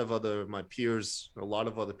a lot of other my peers, a lot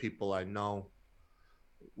of other people I know,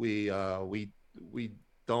 we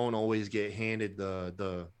don't always get handed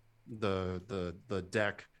the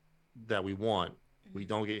deck that we want. We Mm-hmm.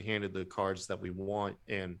 don't get handed the cards that we want,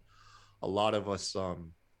 and a lot of us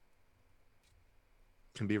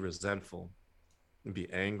can be resentful and be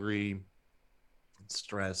angry and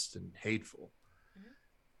stressed and hateful.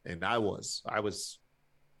 Mm-hmm. And I was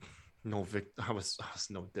no I was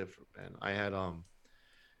no different, man.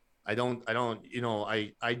 I don't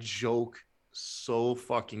I joke so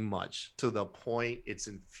fucking much to the point it's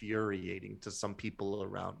infuriating to some people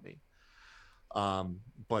around me.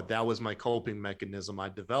 But that was my coping mechanism I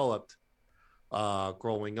developed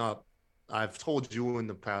growing up. I've told you in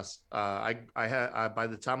the past. I had by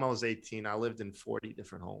the time I was 18, I lived in 40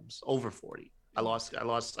 different homes, over 40.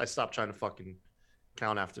 Mm-hmm. I stopped trying to fucking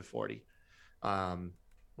count after 40. Um,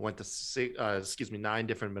 went to excuse me, 9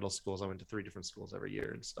 different middle schools. I went to 3 different schools every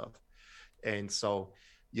year and stuff. And so,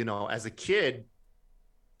 as a kid,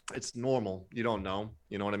 it's normal. You don't know.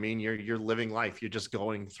 You know what I mean? You're living life. You're just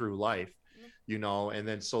going through life. And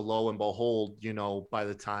then so lo and behold, by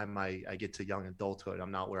the time I get to young adulthood, I'm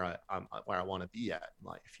not I'm where I want to be at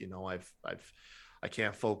in life. I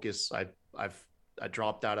can't focus. I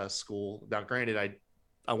dropped out of school. Now, granted,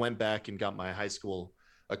 I went back and got my high school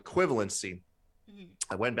equivalency. Mm-hmm.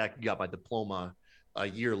 I went back and got my diploma a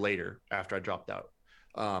year later after I dropped out.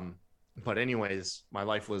 Um, but anyways, my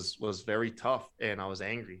life was very tough, and I was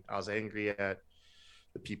angry. I was angry at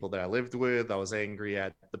the people that I lived with. I was angry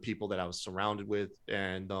at the people that I was surrounded with,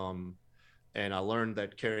 and I learned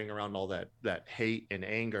that carrying around all that hate and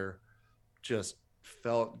anger just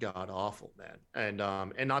felt god awful, man.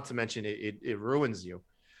 And not to mention it ruins you.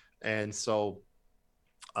 And so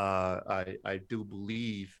I do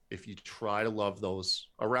believe if you try to love those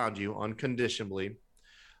around you unconditionally,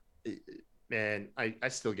 man, I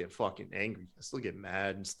still get fucking angry. I still get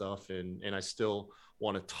mad and stuff, and I still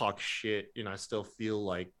want to talk shit, and I still feel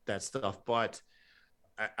like that stuff. But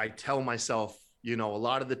I tell myself, a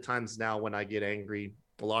lot of the times now when I get angry,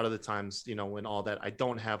 a lot of the times, when all that, I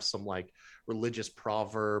don't have some like religious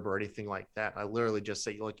proverb or anything like that. I literally just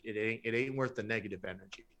say, look, it ain't worth the negative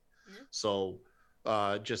energy. Yeah. So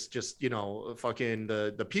just fucking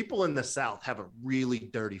the people in the South have a really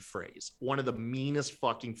dirty phrase, one of the meanest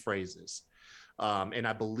fucking phrases. And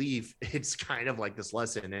I believe it's kind of like this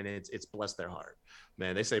lesson, and it's bless their heart,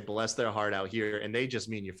 man. They say bless their heart out here, and they just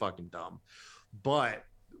mean you're fucking dumb. But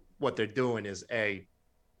what they're doing is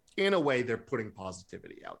in a way, they're putting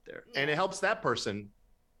positivity out there, and it Yeah. helps that person.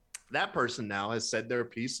 That person now has said their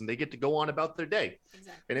piece, and they get to go on about their day.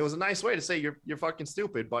 Exactly. And it was a nice way to say you're fucking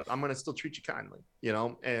stupid, but I'm gonna still treat you kindly,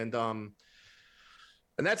 and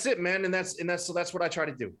that's it, man. And that's so that's what I try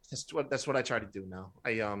to do. That's what I try to do now.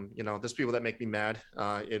 There's people that make me mad.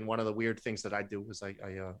 And one of the weird things that I do is I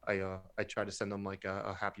try to send them like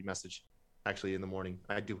a happy message. Actually, in the morning,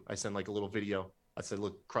 I send like a little video. I said,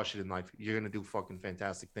 look, crush it in life. You're gonna do fucking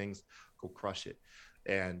fantastic things. Go crush it.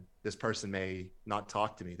 And this person may not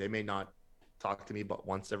talk to me. They may not talk to me, but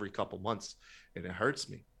once every couple months, and it hurts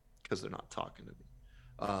me because they're not talking to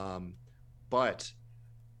me. But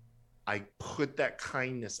I put that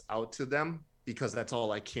kindness out to them because that's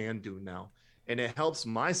all I can do now. And it helps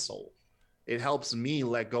my soul. It helps me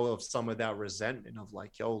let go of some of that resentment of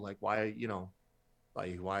like, yo, like why,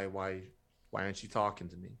 like why aren't you talking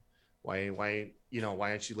to me? Why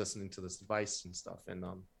aren't you listening to this advice and stuff? And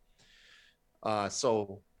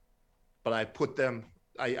so but I put them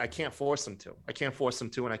I can't force them to. I can't force them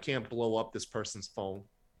to, and I can't blow up this person's phone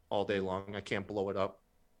all day long. I can't blow it up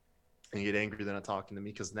and get angry they're not talking to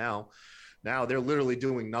me because now they're literally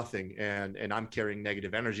doing nothing, and I'm carrying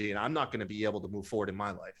negative energy, and I'm not going to be able to move forward in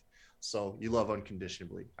my life. So you love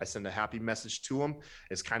unconditionally. I send a happy message to them.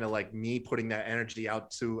 It's kind of like me putting that energy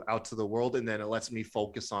out to the world, and then it lets me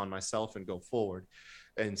focus on myself and go forward.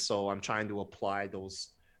 And so I'm trying to apply those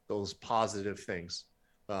positive things.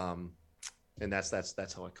 Um, and that's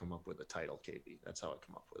how I come up with the title, KB. That's how I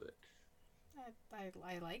come up with it.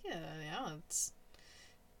 I like it. Yeah,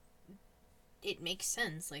 it makes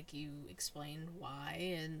sense. Like you explained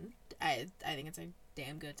why, and I think it's a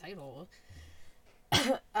damn good title.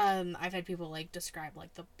 I've had people like describe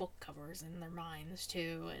like the book covers in their minds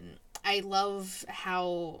too, and I love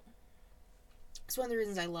how. It's one of the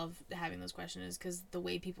reasons I love having those questions is because the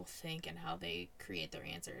way people think and how they create their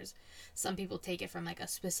answers. Some people take it from like a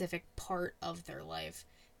specific part of their life.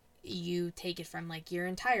 You take it from like your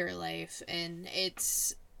entire life, and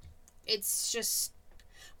it's just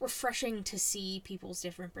refreshing to see people's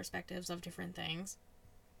different perspectives of different things.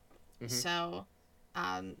 Mm-hmm. So,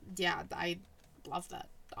 yeah, I love that,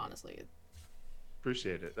 honestly.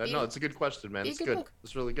 Appreciate it. Be, No, it's a good question, man. be a It's good good. book.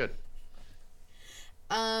 It's really good.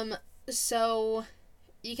 Um, so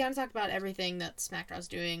you kind of talked about everything that SmackDraw's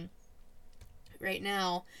doing right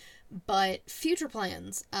now, but future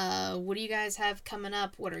plans. What do you guys have coming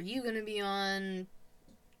up? What are you going to be on?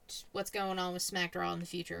 What's going on with SmackDraw in the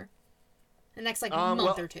future? The next like month or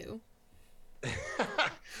Well, two.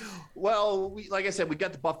 well, like I said, we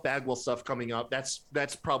got the Buff Bagwell stuff coming up.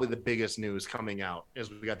 That's probably the biggest news coming out. Is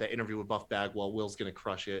we got that interview with Buff Bagwell. Will's gonna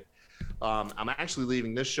crush it. I'm actually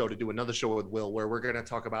leaving this show to do another show with Will, where we're gonna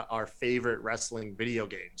talk about our favorite wrestling video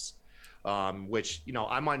games. Which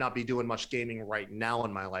I might not be doing much gaming right now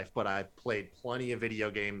in my life, but I played plenty of video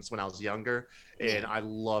games when I was younger, Yeah. and I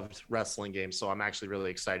loved wrestling games. So I'm actually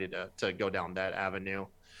really excited to go down that avenue.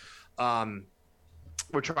 Um,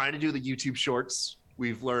 we're trying to do the YouTube shorts.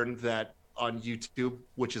 We've learned that on YouTube,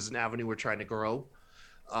 which is an avenue we're trying to grow,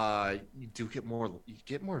 you get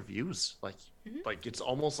more views. Like Mm-hmm. like it's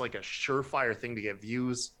almost like a surefire thing to get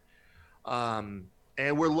views. And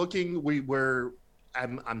we're looking.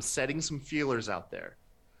 I'm setting some feelers out there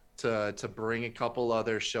to bring a couple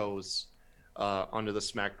other shows under the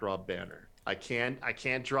SmackDraw banner. I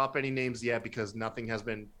can't drop any names yet because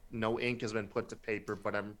no ink has been put to paper,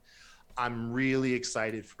 but I'm really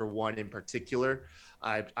excited for one in particular.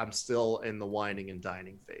 I'm still in the whining and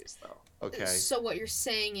dining phase, though. Okay. So what you're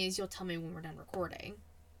saying is you'll tell me when we're done recording.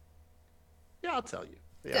 Yeah, I'll tell you.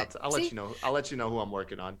 Yeah, Good. I'll let See, you know. I'll let you know who I'm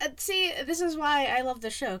working on. see, this is why I love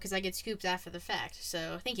the show because I get scoops after the fact.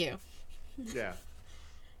 So thank you. Yeah,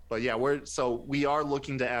 but yeah, we are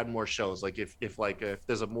looking to add more shows. Like if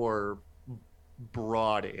there's a more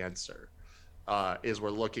broad answer, is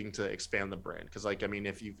we're looking to expand the brand because like I mean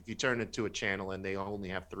if you turn it to a channel and they only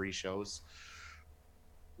have 3 shows,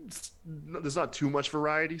 there's not too much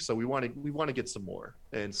variety, so we want to get some more.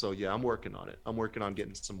 And so yeah, I'm working on it. I'm working on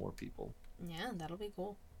getting some more people. Yeah, that'll be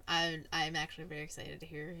cool. I'm actually very excited to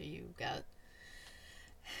hear who you got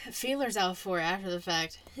feelers out for after the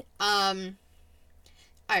fact.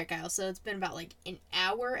 Alright, Kyle, so it's been about like an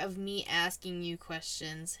hour of me asking you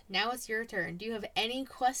questions. Now it's your turn. Do you have any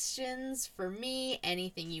questions for me?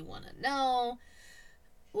 Anything you want to know?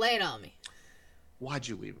 Lay it on me. Why'd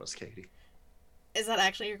you leave us, Katie? Is that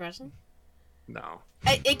actually your question? No.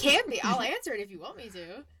 It can be. I'll answer it if you want me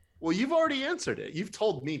to. Well, you've already answered it. You've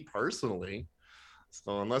told me personally.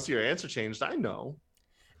 So unless your answer changed, I know.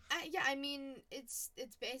 Yeah, I mean, it's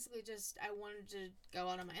basically just I wanted to go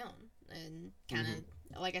out on my own and kind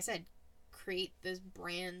of, like I said, create this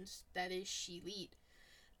brand that is Sheelite.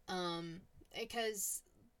 Because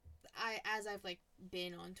as I've like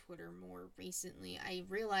been on Twitter more recently, I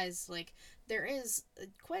realized like there is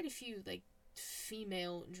quite a few like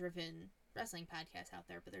female driven wrestling podcasts out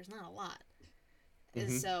there, but there's not a lot.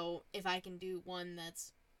 Mm-hmm. So if I can do one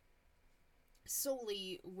that's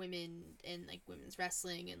solely women and like women's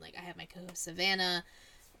wrestling, and like I have my co-host Savannah,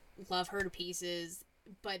 love her to pieces,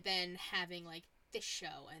 but then having like this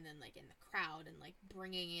show and then like in the crowd and like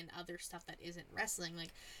bringing in other stuff that isn't wrestling,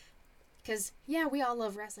 like because yeah, we all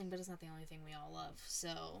love wrestling, but it's not the only thing we all love.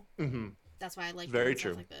 So that's why I like Very doing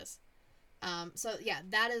true. stuff like this. So yeah,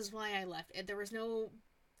 that is why I left. There was no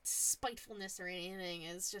spitefulness or anything.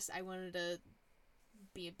 It's just I wanted to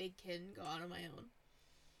be a big kid and go out on my own.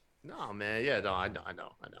 No, man. Yeah, no, I know, I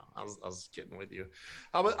know, I know. I was kidding with you.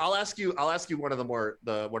 I'll ask you one of the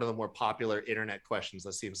more popular internet questions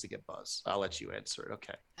that seems to get buzz. I'll let you answer it.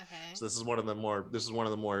 Okay. Okay. So this is one of the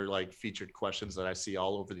more like featured questions that I see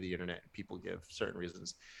all over the internet. People give certain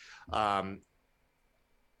reasons. Um,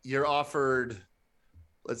 you're offered,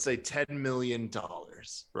 let's say, $10 million,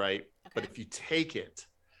 right? Okay. But if you take it,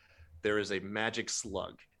 there is a magic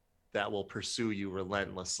slug that will pursue you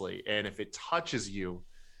relentlessly, and if it touches you,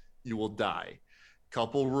 you will die.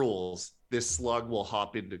 Couple rules: this slug will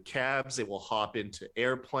hop into cabs, it will hop into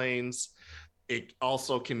airplanes, it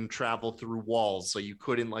also can travel through walls, so you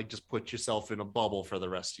couldn't like just put yourself in a bubble for the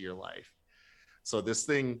rest of your life. So this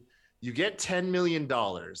thing, you get $10 million,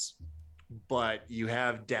 but you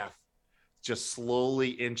have death just slowly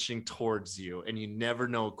inching towards you, and you never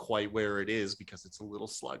know quite where it is because it's a little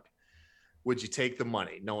slug. Would you take the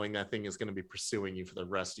money knowing that thing is going to be pursuing you for the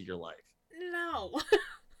rest of your life? No.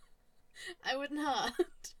 I would not.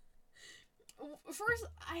 First,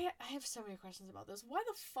 I have so many questions about this. Why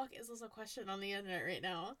the fuck is this a question on the internet right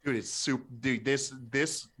now? Dude, it's super. Dude, this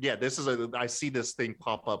is a. I see this thing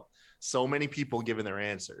pop up. So many people giving their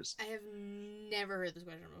answers. I have never heard this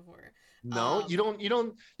question before. No,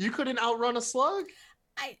 you couldn't outrun a slug.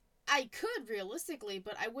 I I could realistically,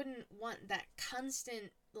 but I wouldn't want that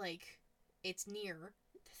constant like it's near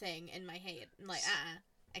thing in my head. Like,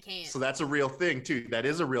 I can't. So that's a real thing too. That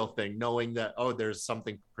is a real thing. Knowing that, oh, there's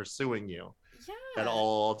something pursuing you Yeah. at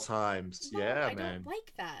all times. No, Yeah, I man. don't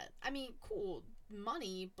like that. I mean, cool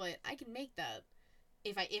money, but I can make that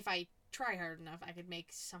if I try hard enough. I could make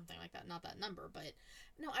something like that. Not that number, but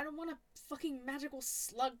no, I don't want a fucking magical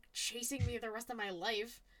slug chasing me the rest of my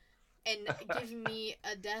life and giving me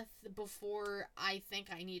a death before I think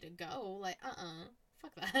I need to go. Like,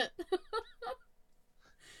 fuck that.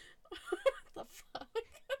 What the fuck?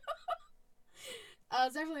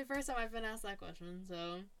 It's definitely the first time I've been asked that question,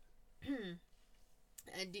 so.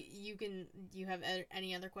 And you have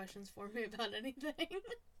any other questions for me about anything?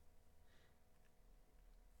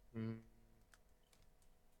 Mm.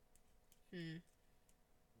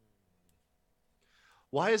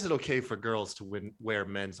 Why is it okay for girls to wear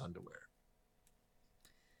men's underwear?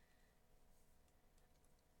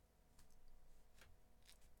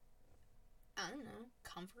 I don't know.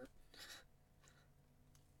 Comfort?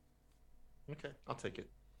 Okay, I'll take it.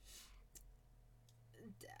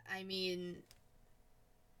 I mean,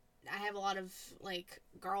 I have a lot of, like,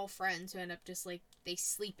 girlfriends who end up just, like, they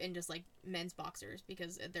sleep in just, like, men's boxers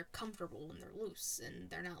because they're comfortable and they're loose and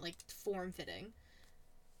they're not, like, form-fitting.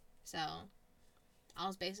 So, I'll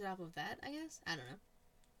just base it off of that, I guess? I don't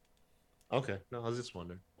know. Okay, no, I was just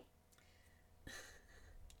wondering.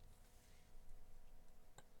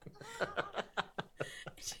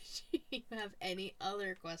 Do you have any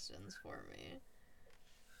other questions for me?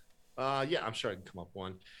 Yeah, I'm sure I can come up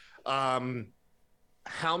one.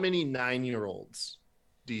 How many 9-year-olds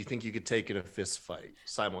do you think you could take in a fist fight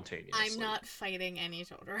simultaneously? I'm not fighting any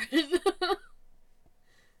children.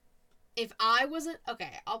 If I wasn't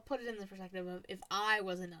okay, I'll put it in the perspective of if I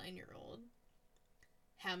was a 9-year-old,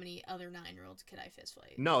 how many other 9-year-olds could I fist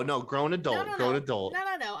fight? No, grown adult, grown adult.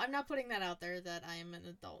 No. I'm not putting that out there that I am an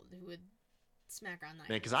adult who would smack around 9.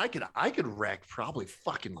 Man, because I could wreck probably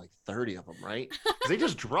fucking like 30 of them, right? Because they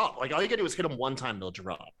just drop. Like all you gotta do is hit them one time, they'll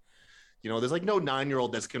drop. You know, there's like no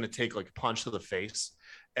 9-year-old that's gonna take like a punch to the face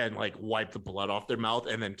and like wipe the blood off their mouth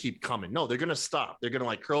and then keep coming. No, they're gonna stop. They're gonna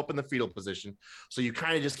like curl up in the fetal position. So you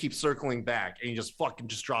kind of just keep circling back and you just fucking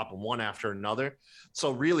just drop them one after another.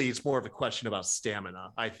 So really, it's more of a question about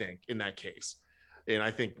stamina, I think, in that case. And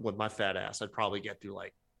I think with my fat ass, I'd probably get through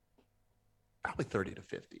like probably 30 to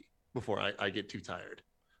 50 before I get too tired.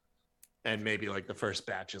 And maybe like the first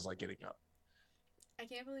batch is like getting up. I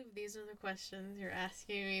can't believe these are the questions you're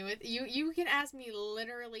asking me with. You can ask me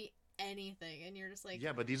literally anything and you're just like,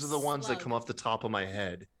 yeah, but these are the ones that come off the top of my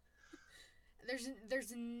head.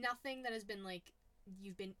 There's nothing that has been like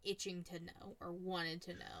you've been itching to know or wanted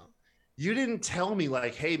to know. You didn't tell me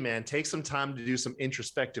like, hey man, take some time to do some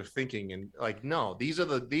introspective thinking. And like, no, these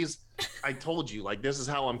I told you, like, this is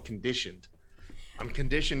how I'm conditioned. I'm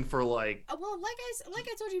conditioned for like. Well, like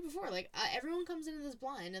I told you before, like everyone comes into this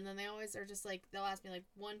blind, and then they always are just like they'll ask me like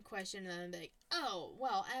one question, and then they're like, oh,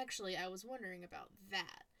 well, actually, I was wondering about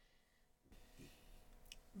that.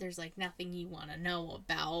 There's like nothing you want to know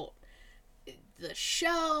about the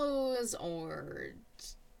shows or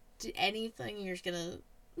anything. You're just gonna.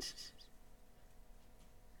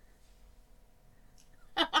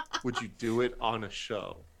 Would you do it on a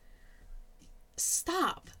show?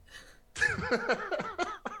 Stop.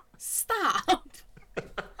 Stop.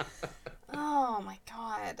 Oh my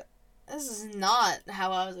god. This is not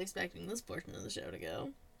how I was expecting this portion of the show to go.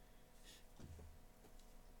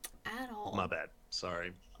 At all. My bad.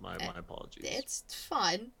 Sorry. My apologies. It's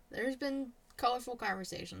fine. There's been colorful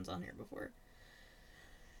conversations on here before.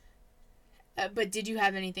 But did you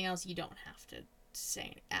have anything else? You don't have to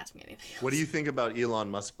ask me anything else. What do you think about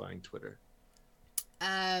Elon Musk buying Twitter?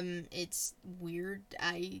 It's weird.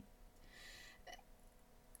 I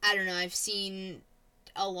don't know. I've seen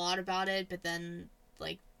a lot about it, but then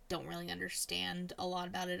like don't really understand a lot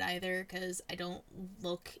about it either because I don't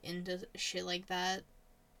look into shit like that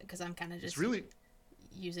because I'm kind of just really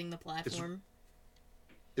using the platform.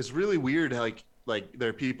 It's really weird. Like there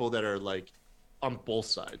are people that are like on both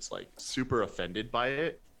sides, like super offended by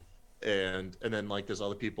it, and then like there's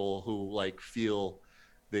other people who like feel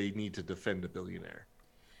they need to defend a billionaire.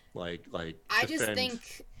 Like I just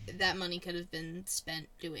think that money could have been spent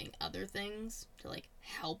doing other things to like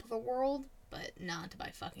help the world, but not to buy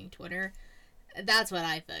fucking Twitter. That's what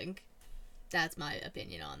I think. That's my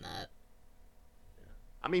opinion on that.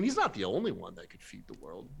 I mean, he's not the only one that could feed the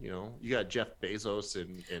world. You know, you got Jeff Bezos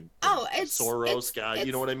and Soros guy.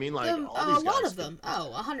 You know what I mean? Like all these a lot of them.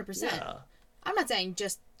 100%. Yeah. I'm not saying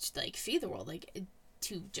just like feed the world, like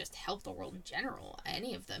to just help the world in general.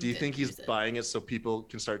 Any of them. Do you think he's buying it so people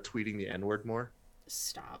can start tweeting the N-word more?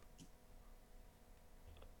 Stop.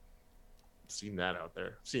 Seen that out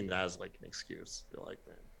there. Seen that as like an excuse. You're like,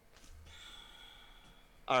 man.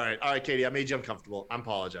 All right, Katie. I made you uncomfortable. I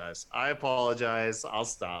apologize. I'll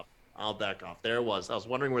stop. I'll back off. There it was. I was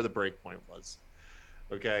wondering where the break point was.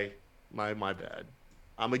 Okay, my bad.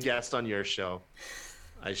 I'm a guest on your show.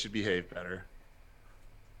 I should behave better.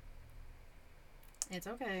 It's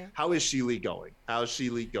okay. How is Sheely going?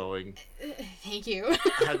 Thank you.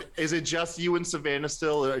 Is it just you and Savannah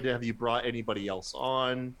still, or have you brought anybody else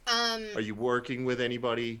on? Are you working with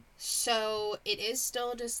anybody? So it is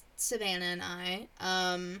still just Savannah and I.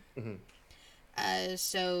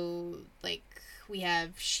 So like we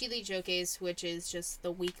have Sheely Jokes, which is just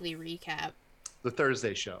the weekly recap. The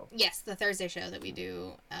Thursday show. Yes, the Thursday show that we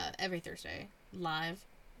do every Thursday live.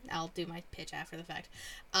 I'll do my pitch after the fact.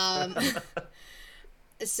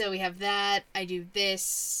 So we have that. I do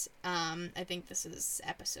this. I think this is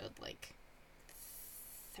episode like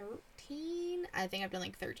 13. I think I've done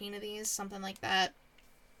like 13 of these, something like that.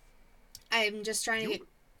 I'm just trying to get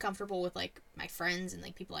comfortable with like my friends and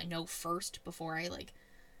like people I know first before I like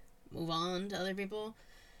move on to other people.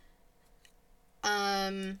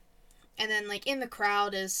 And then like in the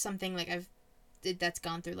crowd is something like that's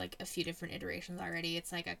gone through like a few different iterations already.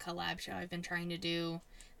 It's like a collab show I've been trying to do.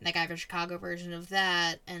 Like I have a Chicago version of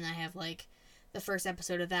that, and I have like the first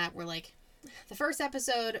episode of that where like the first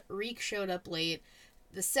episode Reek showed up late.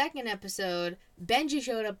 The second episode Benji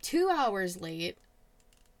showed up 2 hours late,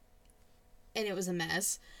 and it was a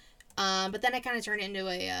mess. But then I kind of turned it into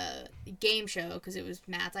a game show because it was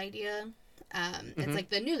Matt's idea. It's like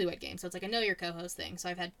the Newlywed Game, so it's like a Know Your Co-Host thing. So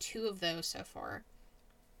I've had 2 of those so far.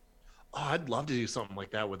 Oh, I'd love to do something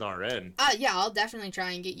like that with RN. Yeah, I'll definitely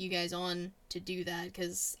try and get you guys on to do that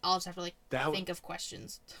because I'll just have to think of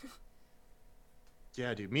questions.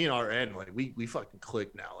 Yeah, dude. Me and RN, like we fucking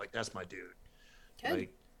click now. Like that's my dude. Good.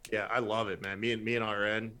 Like, yeah, I love it, man. Me and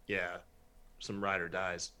RN, yeah, some ride or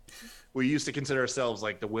dies. We used to consider ourselves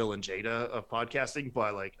like the Will and Jada of podcasting,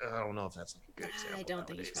 but like I don't know if that's like a good I example don't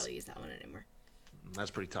think you should nowadays. probably use that one anymore.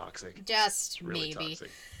 That's pretty toxic. Just Really maybe.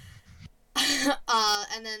 toxic.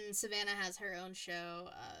 And then Savannah has her own show,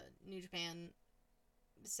 New Japan.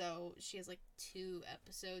 So she has like 2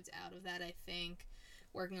 episodes out of that, I think.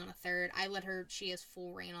 Working on a third. I let her. She has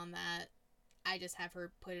full reign on that. I just have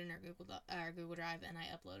her put in her Google Drive, and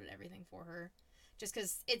I uploaded everything for her, just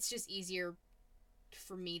because it's just easier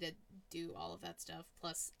for me to do all of that stuff.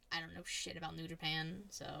 Plus, I don't know shit about New Japan,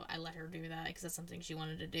 so I let her do that because that's something she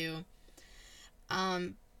wanted to do.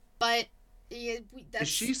 But yeah, Is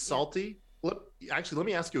she salty? Actually, let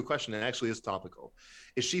me ask you a question. It actually is topical.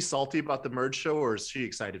 Is she salty about the merge show, or is she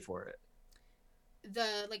excited for it?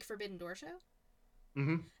 The like Forbidden Door show.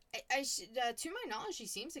 Mm-hmm. To my knowledge, she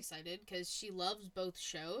seems excited because she loves both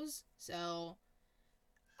shows. So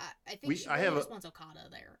I think she really just wants Okada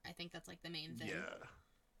there. I think that's like the main thing.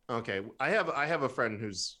 Yeah. Okay. I have a friend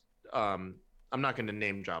who's I'm not going to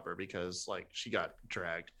name drop her because like she got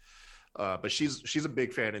dragged. But she's a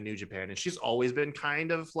big fan of New Japan, and she's always been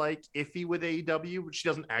kind of like iffy with AEW. She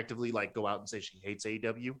doesn't actively like go out and say she hates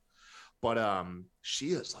AEW, but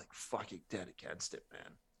she is like fucking dead against it,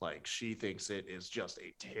 man. Like she thinks it is just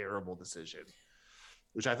a terrible decision,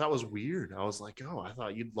 which I thought was weird. I was like, oh, I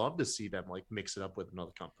thought you'd love to see them like mix it up with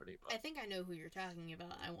another company. But I think I know who you're talking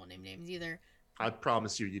about. I won't name names either. I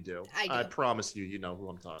promise you do. I promise you know who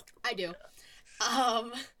I'm talking about. I do. Yeah.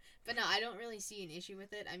 But no, I don't really see an issue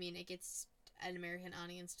with it. I mean, it gets an American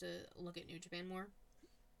audience to look at New Japan more.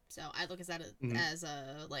 So I look at that as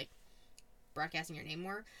like broadcasting your name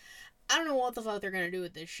more. I don't know what the fuck they're gonna do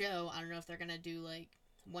with this show. I don't know if they're gonna do like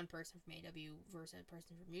one person from AEW versus a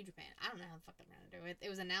person from New Japan. I don't know how the fuck they're gonna do it.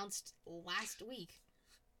 It was announced last week.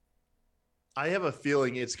 I have a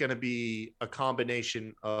feeling it's gonna be a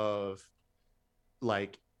combination of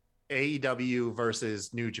like AEW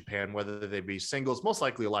versus New Japan, whether they be singles, most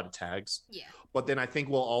likely a lot of tags. Yeah. But then I think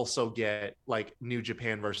we'll also get like New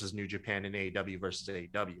Japan versus New Japan and AEW versus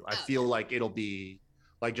AEW. I feel like it'll be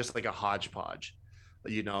like just like a hodgepodge,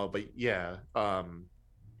 you know. But yeah,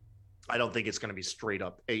 I don't think it's going to be straight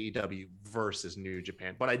up AEW versus New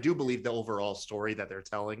Japan. But I do believe the overall story that they're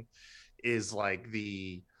telling is like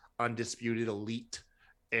the Undisputed Elite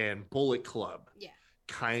and Bullet Club,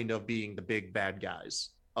 kind of being the big bad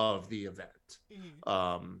guys of the event.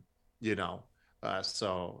 Mm-hmm. You know,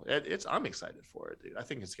 so I'm excited for it, dude. I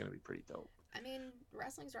think it's gonna be pretty dope. I mean,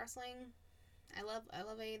 wrestling's wrestling. I love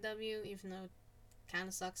AEW, even though it kind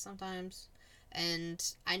of sucks sometimes. And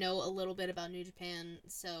I know a little bit about New Japan,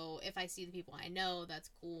 so if I see the people I know, that's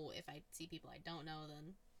cool. If I see people I don't know,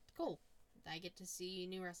 then cool. I get to see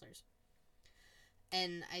new wrestlers.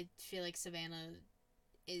 And I feel like Savannah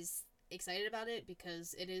is excited about it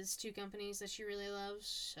because it is 2 companies that she really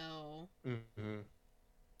loves. So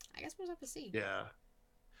I guess we'll have to see. Yeah,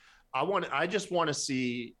 I just want to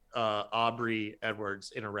see Aubrey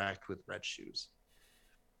Edwards interact with Red Shoes.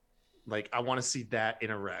 Like I want to see that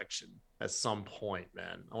interaction at some point,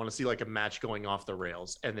 man. I want to see like a match going off the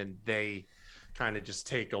rails, and then they kind of just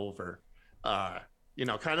take over. You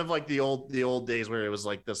know, kind of like the old days where it was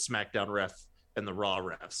like the SmackDown ref and the Raw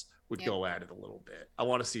refs would go at it a little bit. I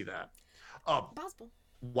want to see that. Possible.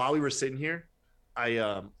 While we were sitting here,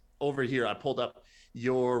 I over here I pulled up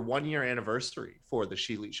your 1-year anniversary for the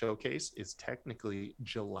She Elite Showcase is technically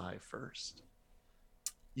July 1st.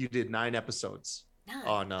 You did 9 episodes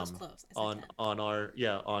on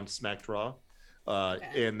on Smacked Raw,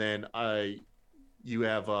 and then you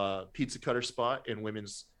have a pizza cutter spot in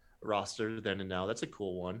women's roster then and now. That's a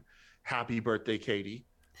cool one. Happy Birthday, Katie.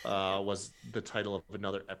 Was the title of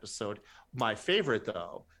another episode. My favorite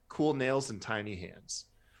though, Cool Nails and Tiny Hands.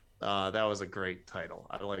 That was a great title.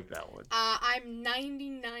 I like that one. I'm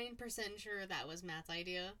 99% sure that was Matt's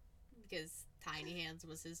idea because Tiny Hands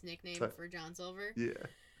was his nickname for John Silver. Yeah.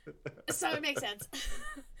 So it makes sense.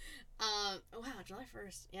 Wow, July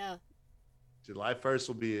 1st. Yeah. July 1st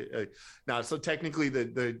will be now. So technically,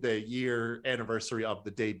 the year anniversary of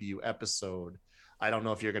the debut episode. I don't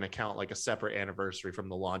know if you're going to count like a separate anniversary from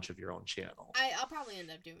the launch of your own channel. I'll probably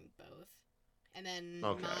end up doing both. And then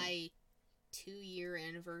my 2-year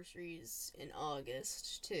anniversary is in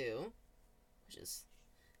August, too. Which is...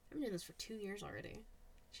 I've been doing this for 2 years already.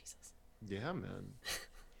 Jesus. Yeah, man.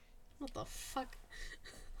 What the fuck?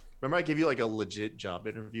 Remember I gave you like a legit job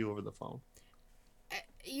interview over the phone?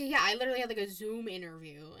 Yeah, I literally had like a Zoom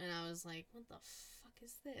interview. And I was like, what the fuck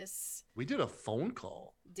is this? We did a phone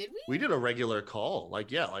call. Did we? We did a regular call.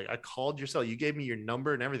 Like, yeah, like I called your cell. You gave me your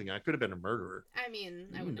number and everything. I could have been a murderer. I mean,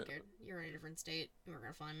 I wouldn't have cared. You're in a different state. You weren't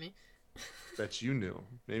gonna find me. That you knew.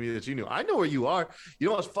 Maybe that you knew. I know where you are. You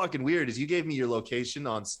know what's fucking weird is you gave me your location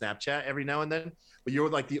on Snapchat every now and then, but you're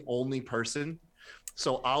like the only person.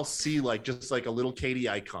 So I'll see like just like a little Katie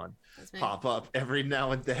icon pop up every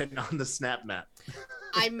now and then on the Snap map.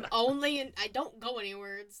 I'm only in. I don't go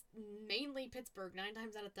anywhere. It's mainly Pittsburgh 9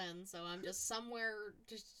 times out of 10. So I'm just somewhere,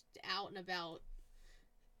 just out and about.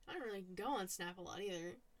 I don't really go on Snap a lot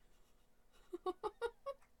either.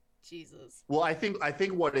 Jesus. Well, I think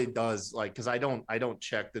what it does, like, because I don't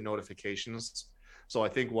check the notifications. So I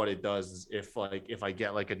think what it does is if I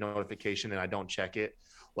get like a notification and I don't check it,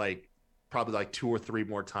 like probably like 2 or 3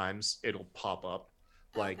 more times, it'll pop up,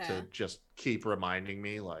 like to just keep reminding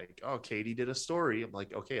me, like, oh, Katie did a story. I'm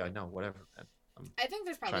like, okay, I know, whatever, man. I think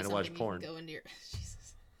there's probably trying to watch something you porn. can go into your.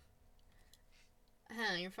 Jesus.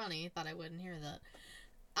 Huh, you're funny. You thought I wouldn't hear that.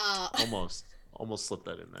 Almost slipped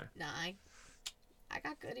that in there. Nah, I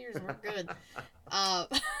got good ears. We're good.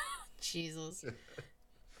 Jesus.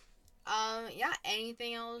 Yeah.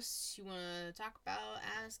 Anything else you want to talk about?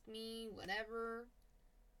 Ask me. Whatever.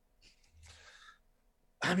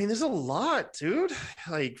 I mean, there's a lot, dude.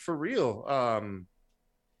 Like for real.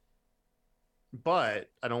 But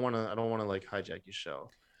I don't want to like hijack your show.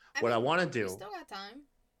 What I want to do. We still got time.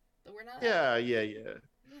 But we're not. Yeah.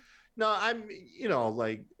 No, I'm,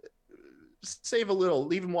 like save a little,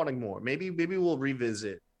 leave them wanting more. Maybe we'll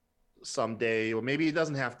revisit someday, or maybe it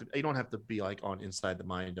doesn't have to. You don't have to be like on Inside the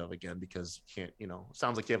Mind of again, because you can't. It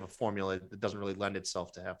sounds like you have a formula that doesn't really lend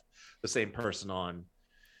itself to have the same person on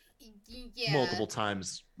multiple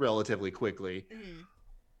times relatively quickly. Mm-hmm.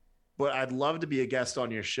 But I'd love to be a guest on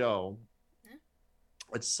your show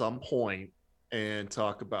at some point and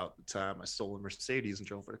talk about the time I stole a Mercedes and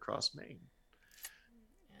drove it across Maine.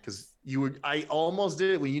 Because I almost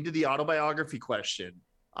did it when you did the autobiography question.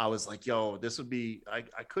 I was like, yo, this would be, I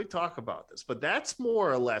could talk about this, but that's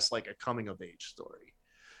more or less like a coming of age story,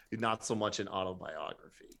 not so much an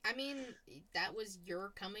autobiography. I mean, that was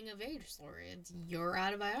your coming of age story. It's your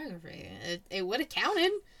autobiography. It would have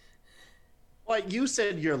counted. But you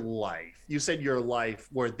said your life. You said your life,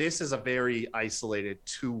 where this is a very isolated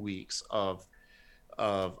 2 weeks of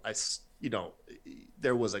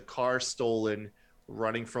there was a car stolen,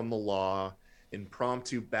 running from the law,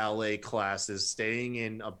 impromptu ballet classes, staying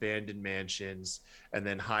in abandoned mansions, and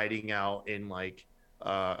then hiding out in like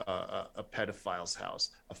a pedophile's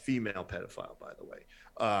house, a female pedophile, by the way,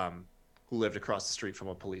 who lived across the street from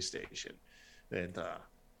a police station. And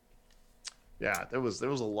yeah, there was a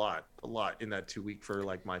lot in that 2 week for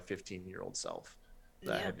like my 15-year-old self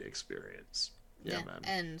that I had to experience. Yeah, man.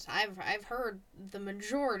 And I've heard the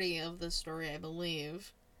majority of the story, I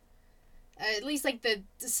believe. At least like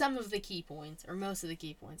some of the key points, or most of the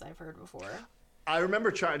key points I've heard before. I remember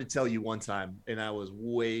trying to tell you one time, and I was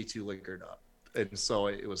way too liquored up, and so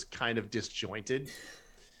it was kind of disjointed.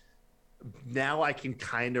 Now I can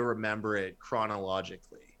kind of remember it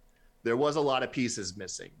chronologically. There was a lot of pieces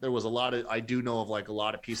missing. I do know of like a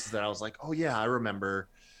lot of pieces that I was like, oh yeah, I remember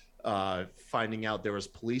finding out there was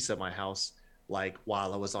police at my house, like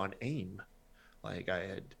while I was on AIM. Like I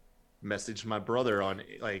had messaged my brother on,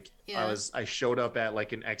 like, I showed up at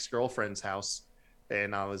like an ex-girlfriend's house,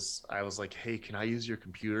 and I was like, hey, can I use your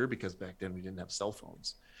computer? Because back then we didn't have cell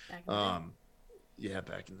phones. Back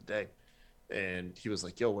in the day. And he was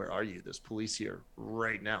like, yo, where are you? There's police here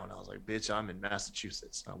right now. And I was like, bitch, I'm in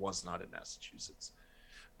Massachusetts. I was not in Massachusetts.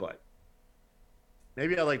 But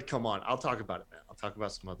maybe I'd like to come on. I'll talk about it, man. I'll talk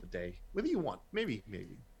about some other day. Whether you want. Maybe.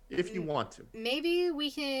 If you want to. Maybe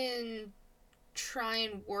we can try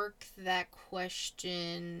and work that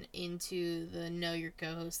question into the Know Your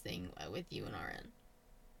Co-host thing with you and RN.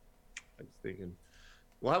 I was thinking,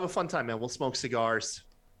 we'll have a fun time, man. We'll smoke cigars.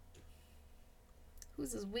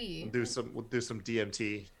 Who's this we? We'll do some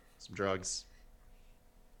DMT, some drugs.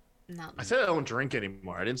 Not. I said I don't drink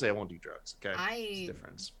anymore. I didn't say I won't do drugs. Okay, There's a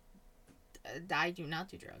difference. I do not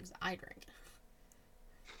do drugs. I drink.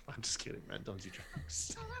 I'm just kidding, man. Don't do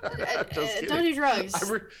drugs. Don't do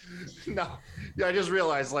drugs. No. Yeah, I just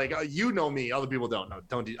realized, like, you know me. Other people don't know.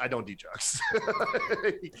 I don't do drugs.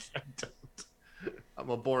 I don't. I'm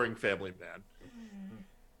a boring family man.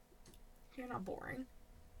 You're not boring.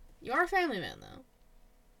 You are a family man, though.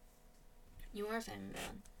 You are a family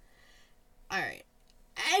man. Alright.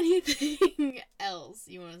 Anything else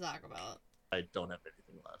you want to talk about? I don't have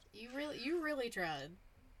anything left. You really tried.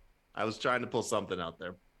 I was trying to pull something out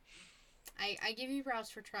there. I give you props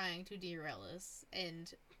for trying to derail us,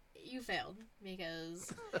 and you failed,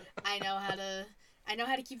 because I know how I know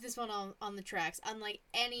how to keep this one on the tracks. Unlike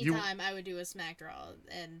any You time I would do a smack draw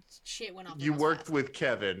and shit went off the you rails worked fast. with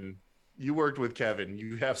Kevin. You worked with Kevin.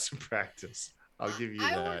 You have some practice. I'll give you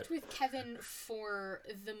I worked that. with Kevin for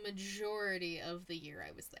the majority of the year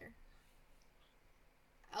I was there.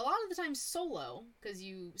 A lot of the time solo, because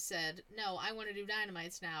you said, no, I want to do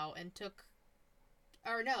Dynamites now, and took.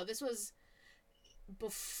 Or no, this was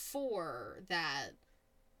before that.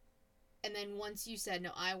 And then once you said,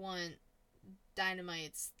 no, I want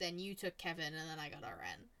Dynamites, then you took Kevin, and then I got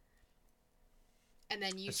RN. And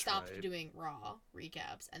then you That's stopped right. doing Raw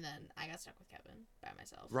recaps, and then I got stuck with Kevin by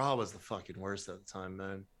myself. Raw was the fucking worst at the time,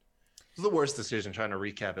 man. It was the worst decision trying to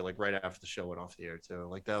recap it like right after the show went off the air too.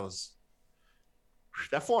 Like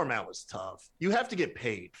that format was tough. You have to get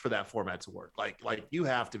paid for that format to work. Like you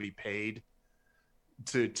have to be paid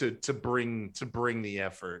to bring the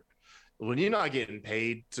effort. When you're not getting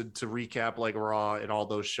paid to recap like Raw and all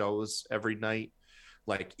those shows every night,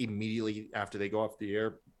 like immediately after they go off the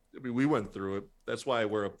air. I mean, we went through it. That's why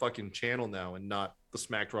we're a fucking channel now and not the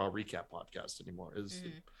Smack Raw recap podcast anymore. It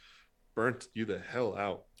burnt you the hell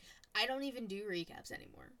out. I don't even do recaps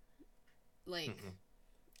anymore. Like, Mm-mm.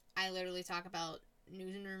 I literally talk about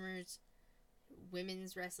news and rumors,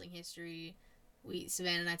 women's wrestling history.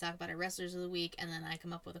 Savannah and I talk about our wrestlers of the week, and then I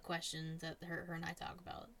come up with a question that her and I talk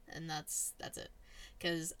about, and that's it.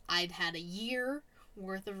 Because I'd had a year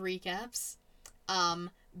worth of recaps,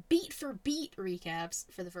 beat for beat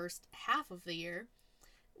recaps for the first half of the year,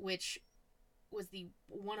 which was the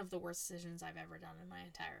one of the worst decisions I've ever done in my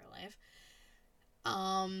entire life.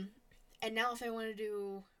 Um, and now if I want to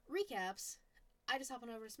do recaps, I just hop on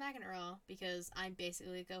over to Smackin' It Raw because I'm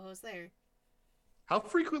basically a co-host there. How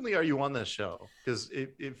frequently are you on this show? Because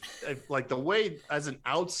if like the way as an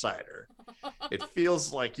outsider, it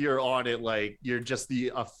feels like you're on it like you're just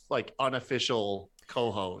the like unofficial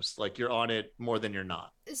co-host. Like you're on it more than you're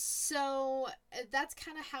not. So that's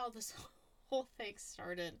kind of how this whole thing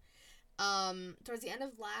started. Towards the end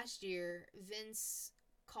of last year, Vince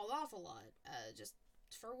called off a lot, just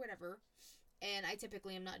for whatever, and I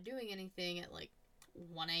typically am not doing anything at like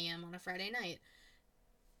 1 a.m. on a Friday night.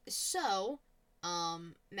 So,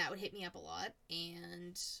 Matt would hit me up a lot,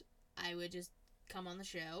 and I would just come on the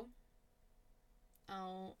show.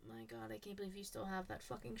 Oh my god, I can't believe you still have that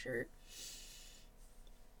fucking shirt.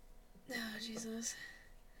 Oh, Jesus.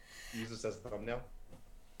 Use this as a thumbnail.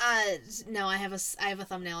 No, I have a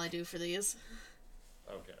thumbnail I do for these.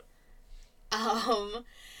 Okay. Um,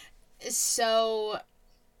 so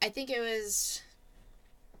I think it was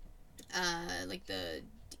like the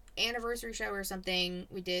anniversary show or something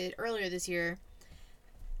we did earlier this year.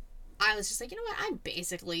 I was just like, you know what? I'm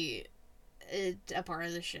basically a part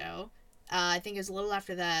of the show. I think it was a little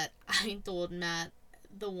after that I told Matt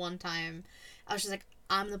the one time I was just like,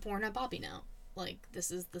 I'm the Pornhub Poppy now. Like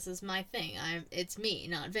this is my thing. It's me,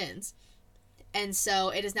 not Vince. And so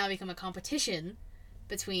it has now become a competition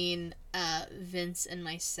between Vince and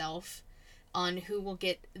myself on who will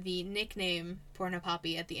get the nickname Porno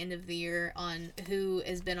Poppy at the end of the year on who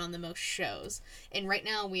has been on the most shows. And right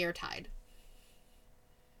now we are tied.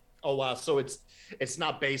 Oh wow. So it's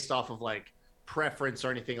not based off of like preference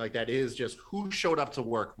or anything like that. It is just who showed up to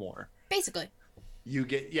work more. Basically. You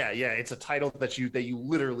get yeah. It's a title that you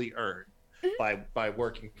literally earn by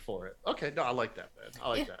working for it. Okay, no, I like that, man. I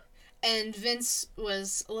like Yeah. that. And Vince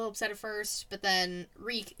was a little upset at first, but then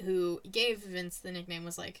Reek, who gave Vince the nickname,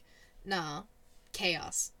 was like, nah,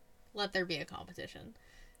 chaos. Let there be a competition.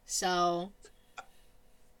 So,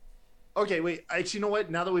 Okay, wait. Actually, you know what?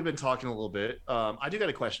 Now that we've been talking a little bit, I do got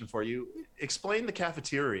a question for you. Explain the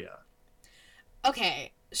cafeteria.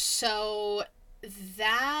 okay. So,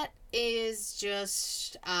 that is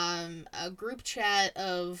just a group chat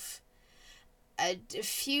of a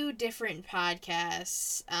few different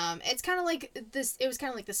podcasts. It's kind of like this. It was kind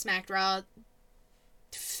of like the Smack Draw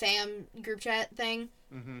fam group chat thing.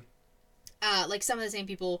 Mm-hmm. Like some of the same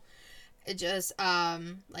people, just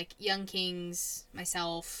like Young Kings,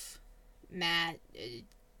 myself, Matt,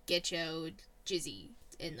 Getcho, Jizzy,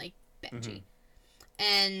 and like Mm-hmm. Benji,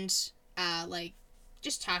 and like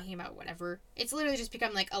just talking about whatever. It's literally just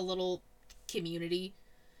become like a little community,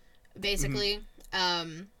 Mm-hmm. basically.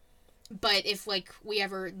 But if like we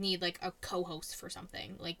ever need like a co-host for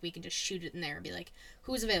something, like we can just shoot it in there and be like,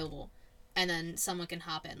 who's available, and then someone can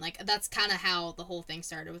hop in. Like that's kind of how the whole thing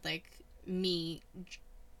started with like me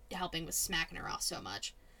helping with Smacking Her Off so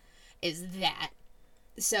much. Is that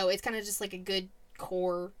so? It's kind of just like a good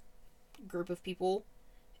core group of people,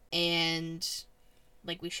 and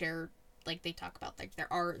like we share like they talk about like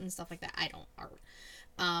their art and stuff like that. I don't art,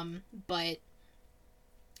 but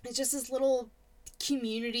it's just this little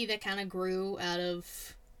community that kind of grew out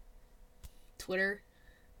of Twitter,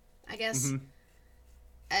 I guess. Mm-hmm.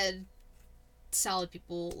 And solid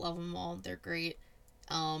people, love them all. They're great.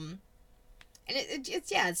 And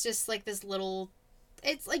it's just like this little.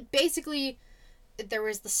 It's like basically there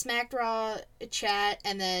was the Smack Raw chat,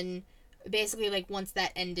 and then basically like once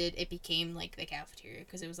that ended, it became like the cafeteria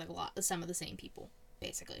because it was like some of the same people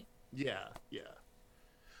basically. Yeah, yeah.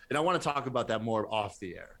 And I want to talk about that more off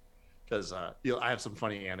the air because I have some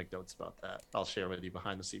funny anecdotes about that. I'll share with you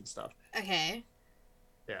behind the scenes stuff. Okay.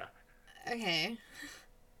 Yeah. Okay.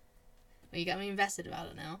 Well, you got me invested about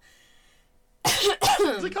it now.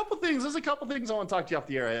 There's a couple things. I want to talk to you off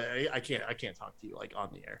the air. I can't talk to you like on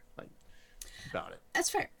the air like about it. That's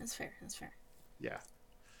fair. Yeah.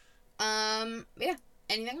 Yeah.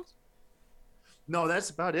 Anything else? No, that's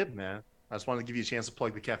about it, man. I just wanted to give you a chance to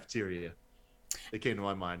plug the cafeteria. It came to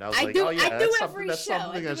my mind. I was I like, do, oh yeah, I do that's every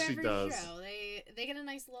something show. that she does. Show. They get a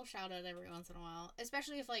nice little shout out every once in a while,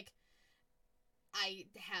 especially if like I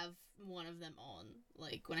have one of them on.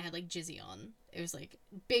 Like when I had like Jizzy on, it was like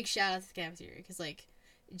big shout out to the cafeteria because like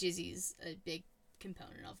Jizzy's a big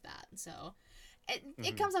component of that. So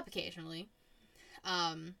it comes up occasionally.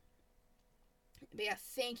 But yeah,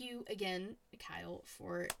 thank you again, Kyle,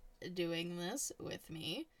 for doing this with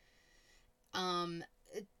me.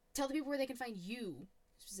 Tell the people where they can find you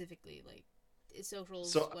specifically, like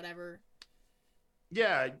socials, whatever.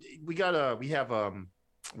 Yeah, we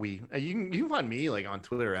you can find me like on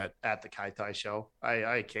Twitter at the Kai Tai Show.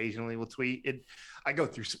 I occasionally will tweet it. I go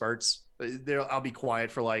through spurts. I'll be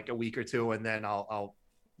quiet for like a week or two, and then I'll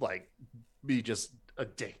like be just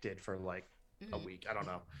addicted for like a week. I don't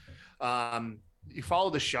know. You follow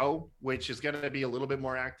the show, which is going to be a little bit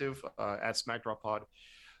more active at SmackDraw Pod,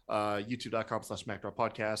 youtube.com/SmackDraw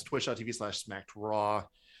Podcast, twitch.tv/SmackDraw.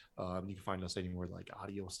 You can find us anywhere like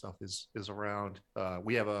audio stuff is around.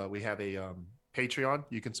 We have a Patreon.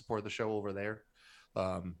 You can support the show over there.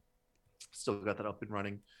 Still got that up and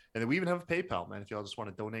running. And then we even have a PayPal, man. If y'all just want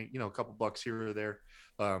to donate, a couple bucks here or there,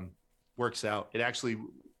 works out. It actually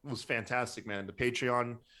was fantastic, man. The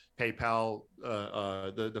Patreon, PayPal,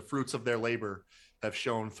 the fruits of their labor have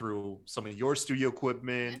shown through some of your studio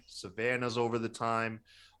equipment, Savannah's over the time.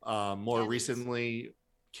 More recently,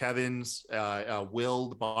 Kevin's, Will,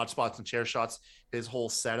 the Bot Spots and Chair Shots, his whole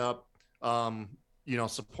setup,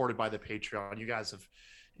 supported by the Patreon.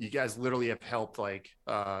 You guys literally have helped, like,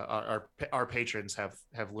 our patrons have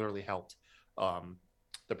literally helped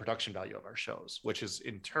the production value of our shows, which has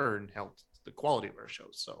in turn helped the quality of our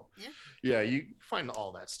shows. So yeah, you find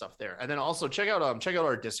all that stuff there. And then also check out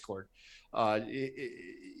our Discord.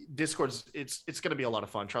 Discord's it's going to be a lot of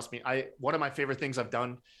fun. Trust me. One of my favorite things I've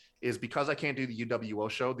done is because I can't do the UWO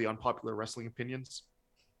show, the Unpopular Wrestling Opinions,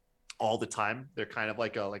 all the time. They're kind of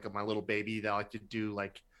like my little baby that I like to do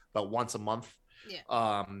like about once a month.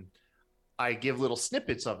 Yeah. I give little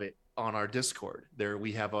snippets of it on our Discord. There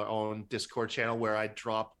we have our own Discord channel where I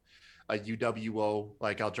drop a UWO,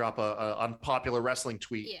 like I'll drop a unpopular wrestling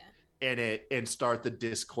tweet in it and start the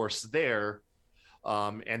discourse there.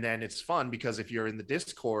 And then it's fun because if you're in the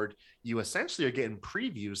Discord, you essentially are getting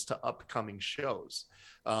previews to upcoming shows,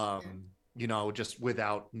 just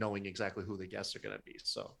without knowing exactly who the guests are going to be.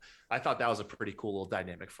 So I thought that was a pretty cool little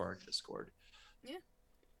dynamic for our Discord. Yeah,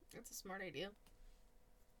 that's a smart idea.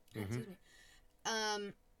 Mm-hmm. Excuse me.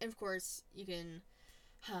 And of course, you can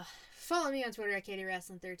follow me on Twitter at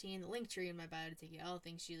KatieWrestling13, the link tree in my bio to take you all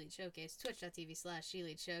things She Lead Showcase, twitch.tv/She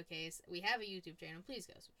Lead Showcase. We have a YouTube channel. Please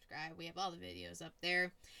go subscribe. We have all the videos up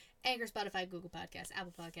there. Anchor, Spotify, Google Podcasts,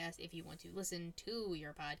 Apple Podcasts, if you want to listen to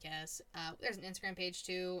your podcasts. There's an Instagram page,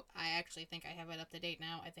 too. I actually think I have it up to date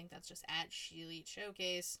now. I think that's just at She Lead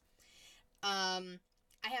Showcase. I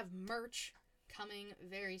have merch coming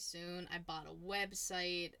very soon. I bought a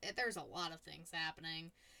website. There's a lot of things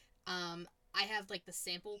happening. I have like the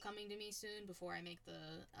sample coming to me soon before I make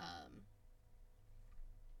the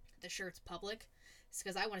shirts public. It's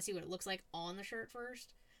because I want to see what it looks like on the shirt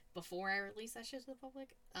first before I release that shit to the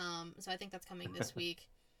public. So I think that's coming this week.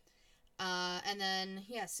 And then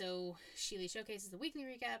so She Lead Showcase is the weekly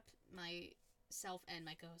recap. Myself and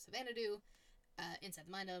my co-host Savannah do. Inside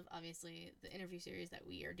the Mind of, obviously, the interview series that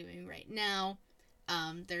we are doing right now.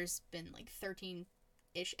 There's been like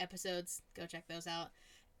 13-ish episodes. Go check those out.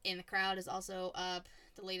 In the Crowd is also up.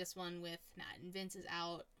 The latest one with Nat and Vince is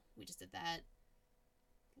out. We just did that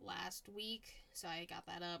last week, so I got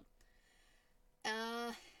that up.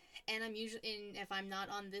 And I'm usually if I'm not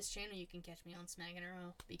on this channel, you can catch me on Smack in a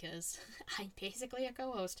Row because I'm basically a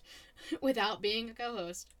co-host without being a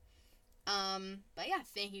co-host. But yeah,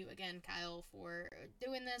 thank you again, Kyle, for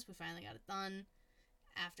doing this. We finally got it done.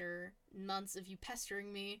 after months of you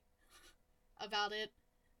pestering me about it.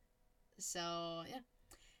 So, yeah.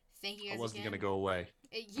 Thank you guys I wasn't again. gonna go away.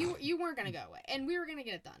 You weren't gonna go away, and we were gonna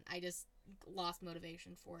get it done. I just lost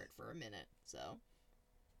motivation for it for a minute, so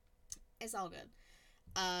it's all good.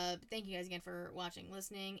 Thank you guys again for watching,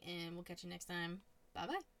 listening, and we'll catch you next time. Bye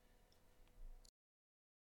bye.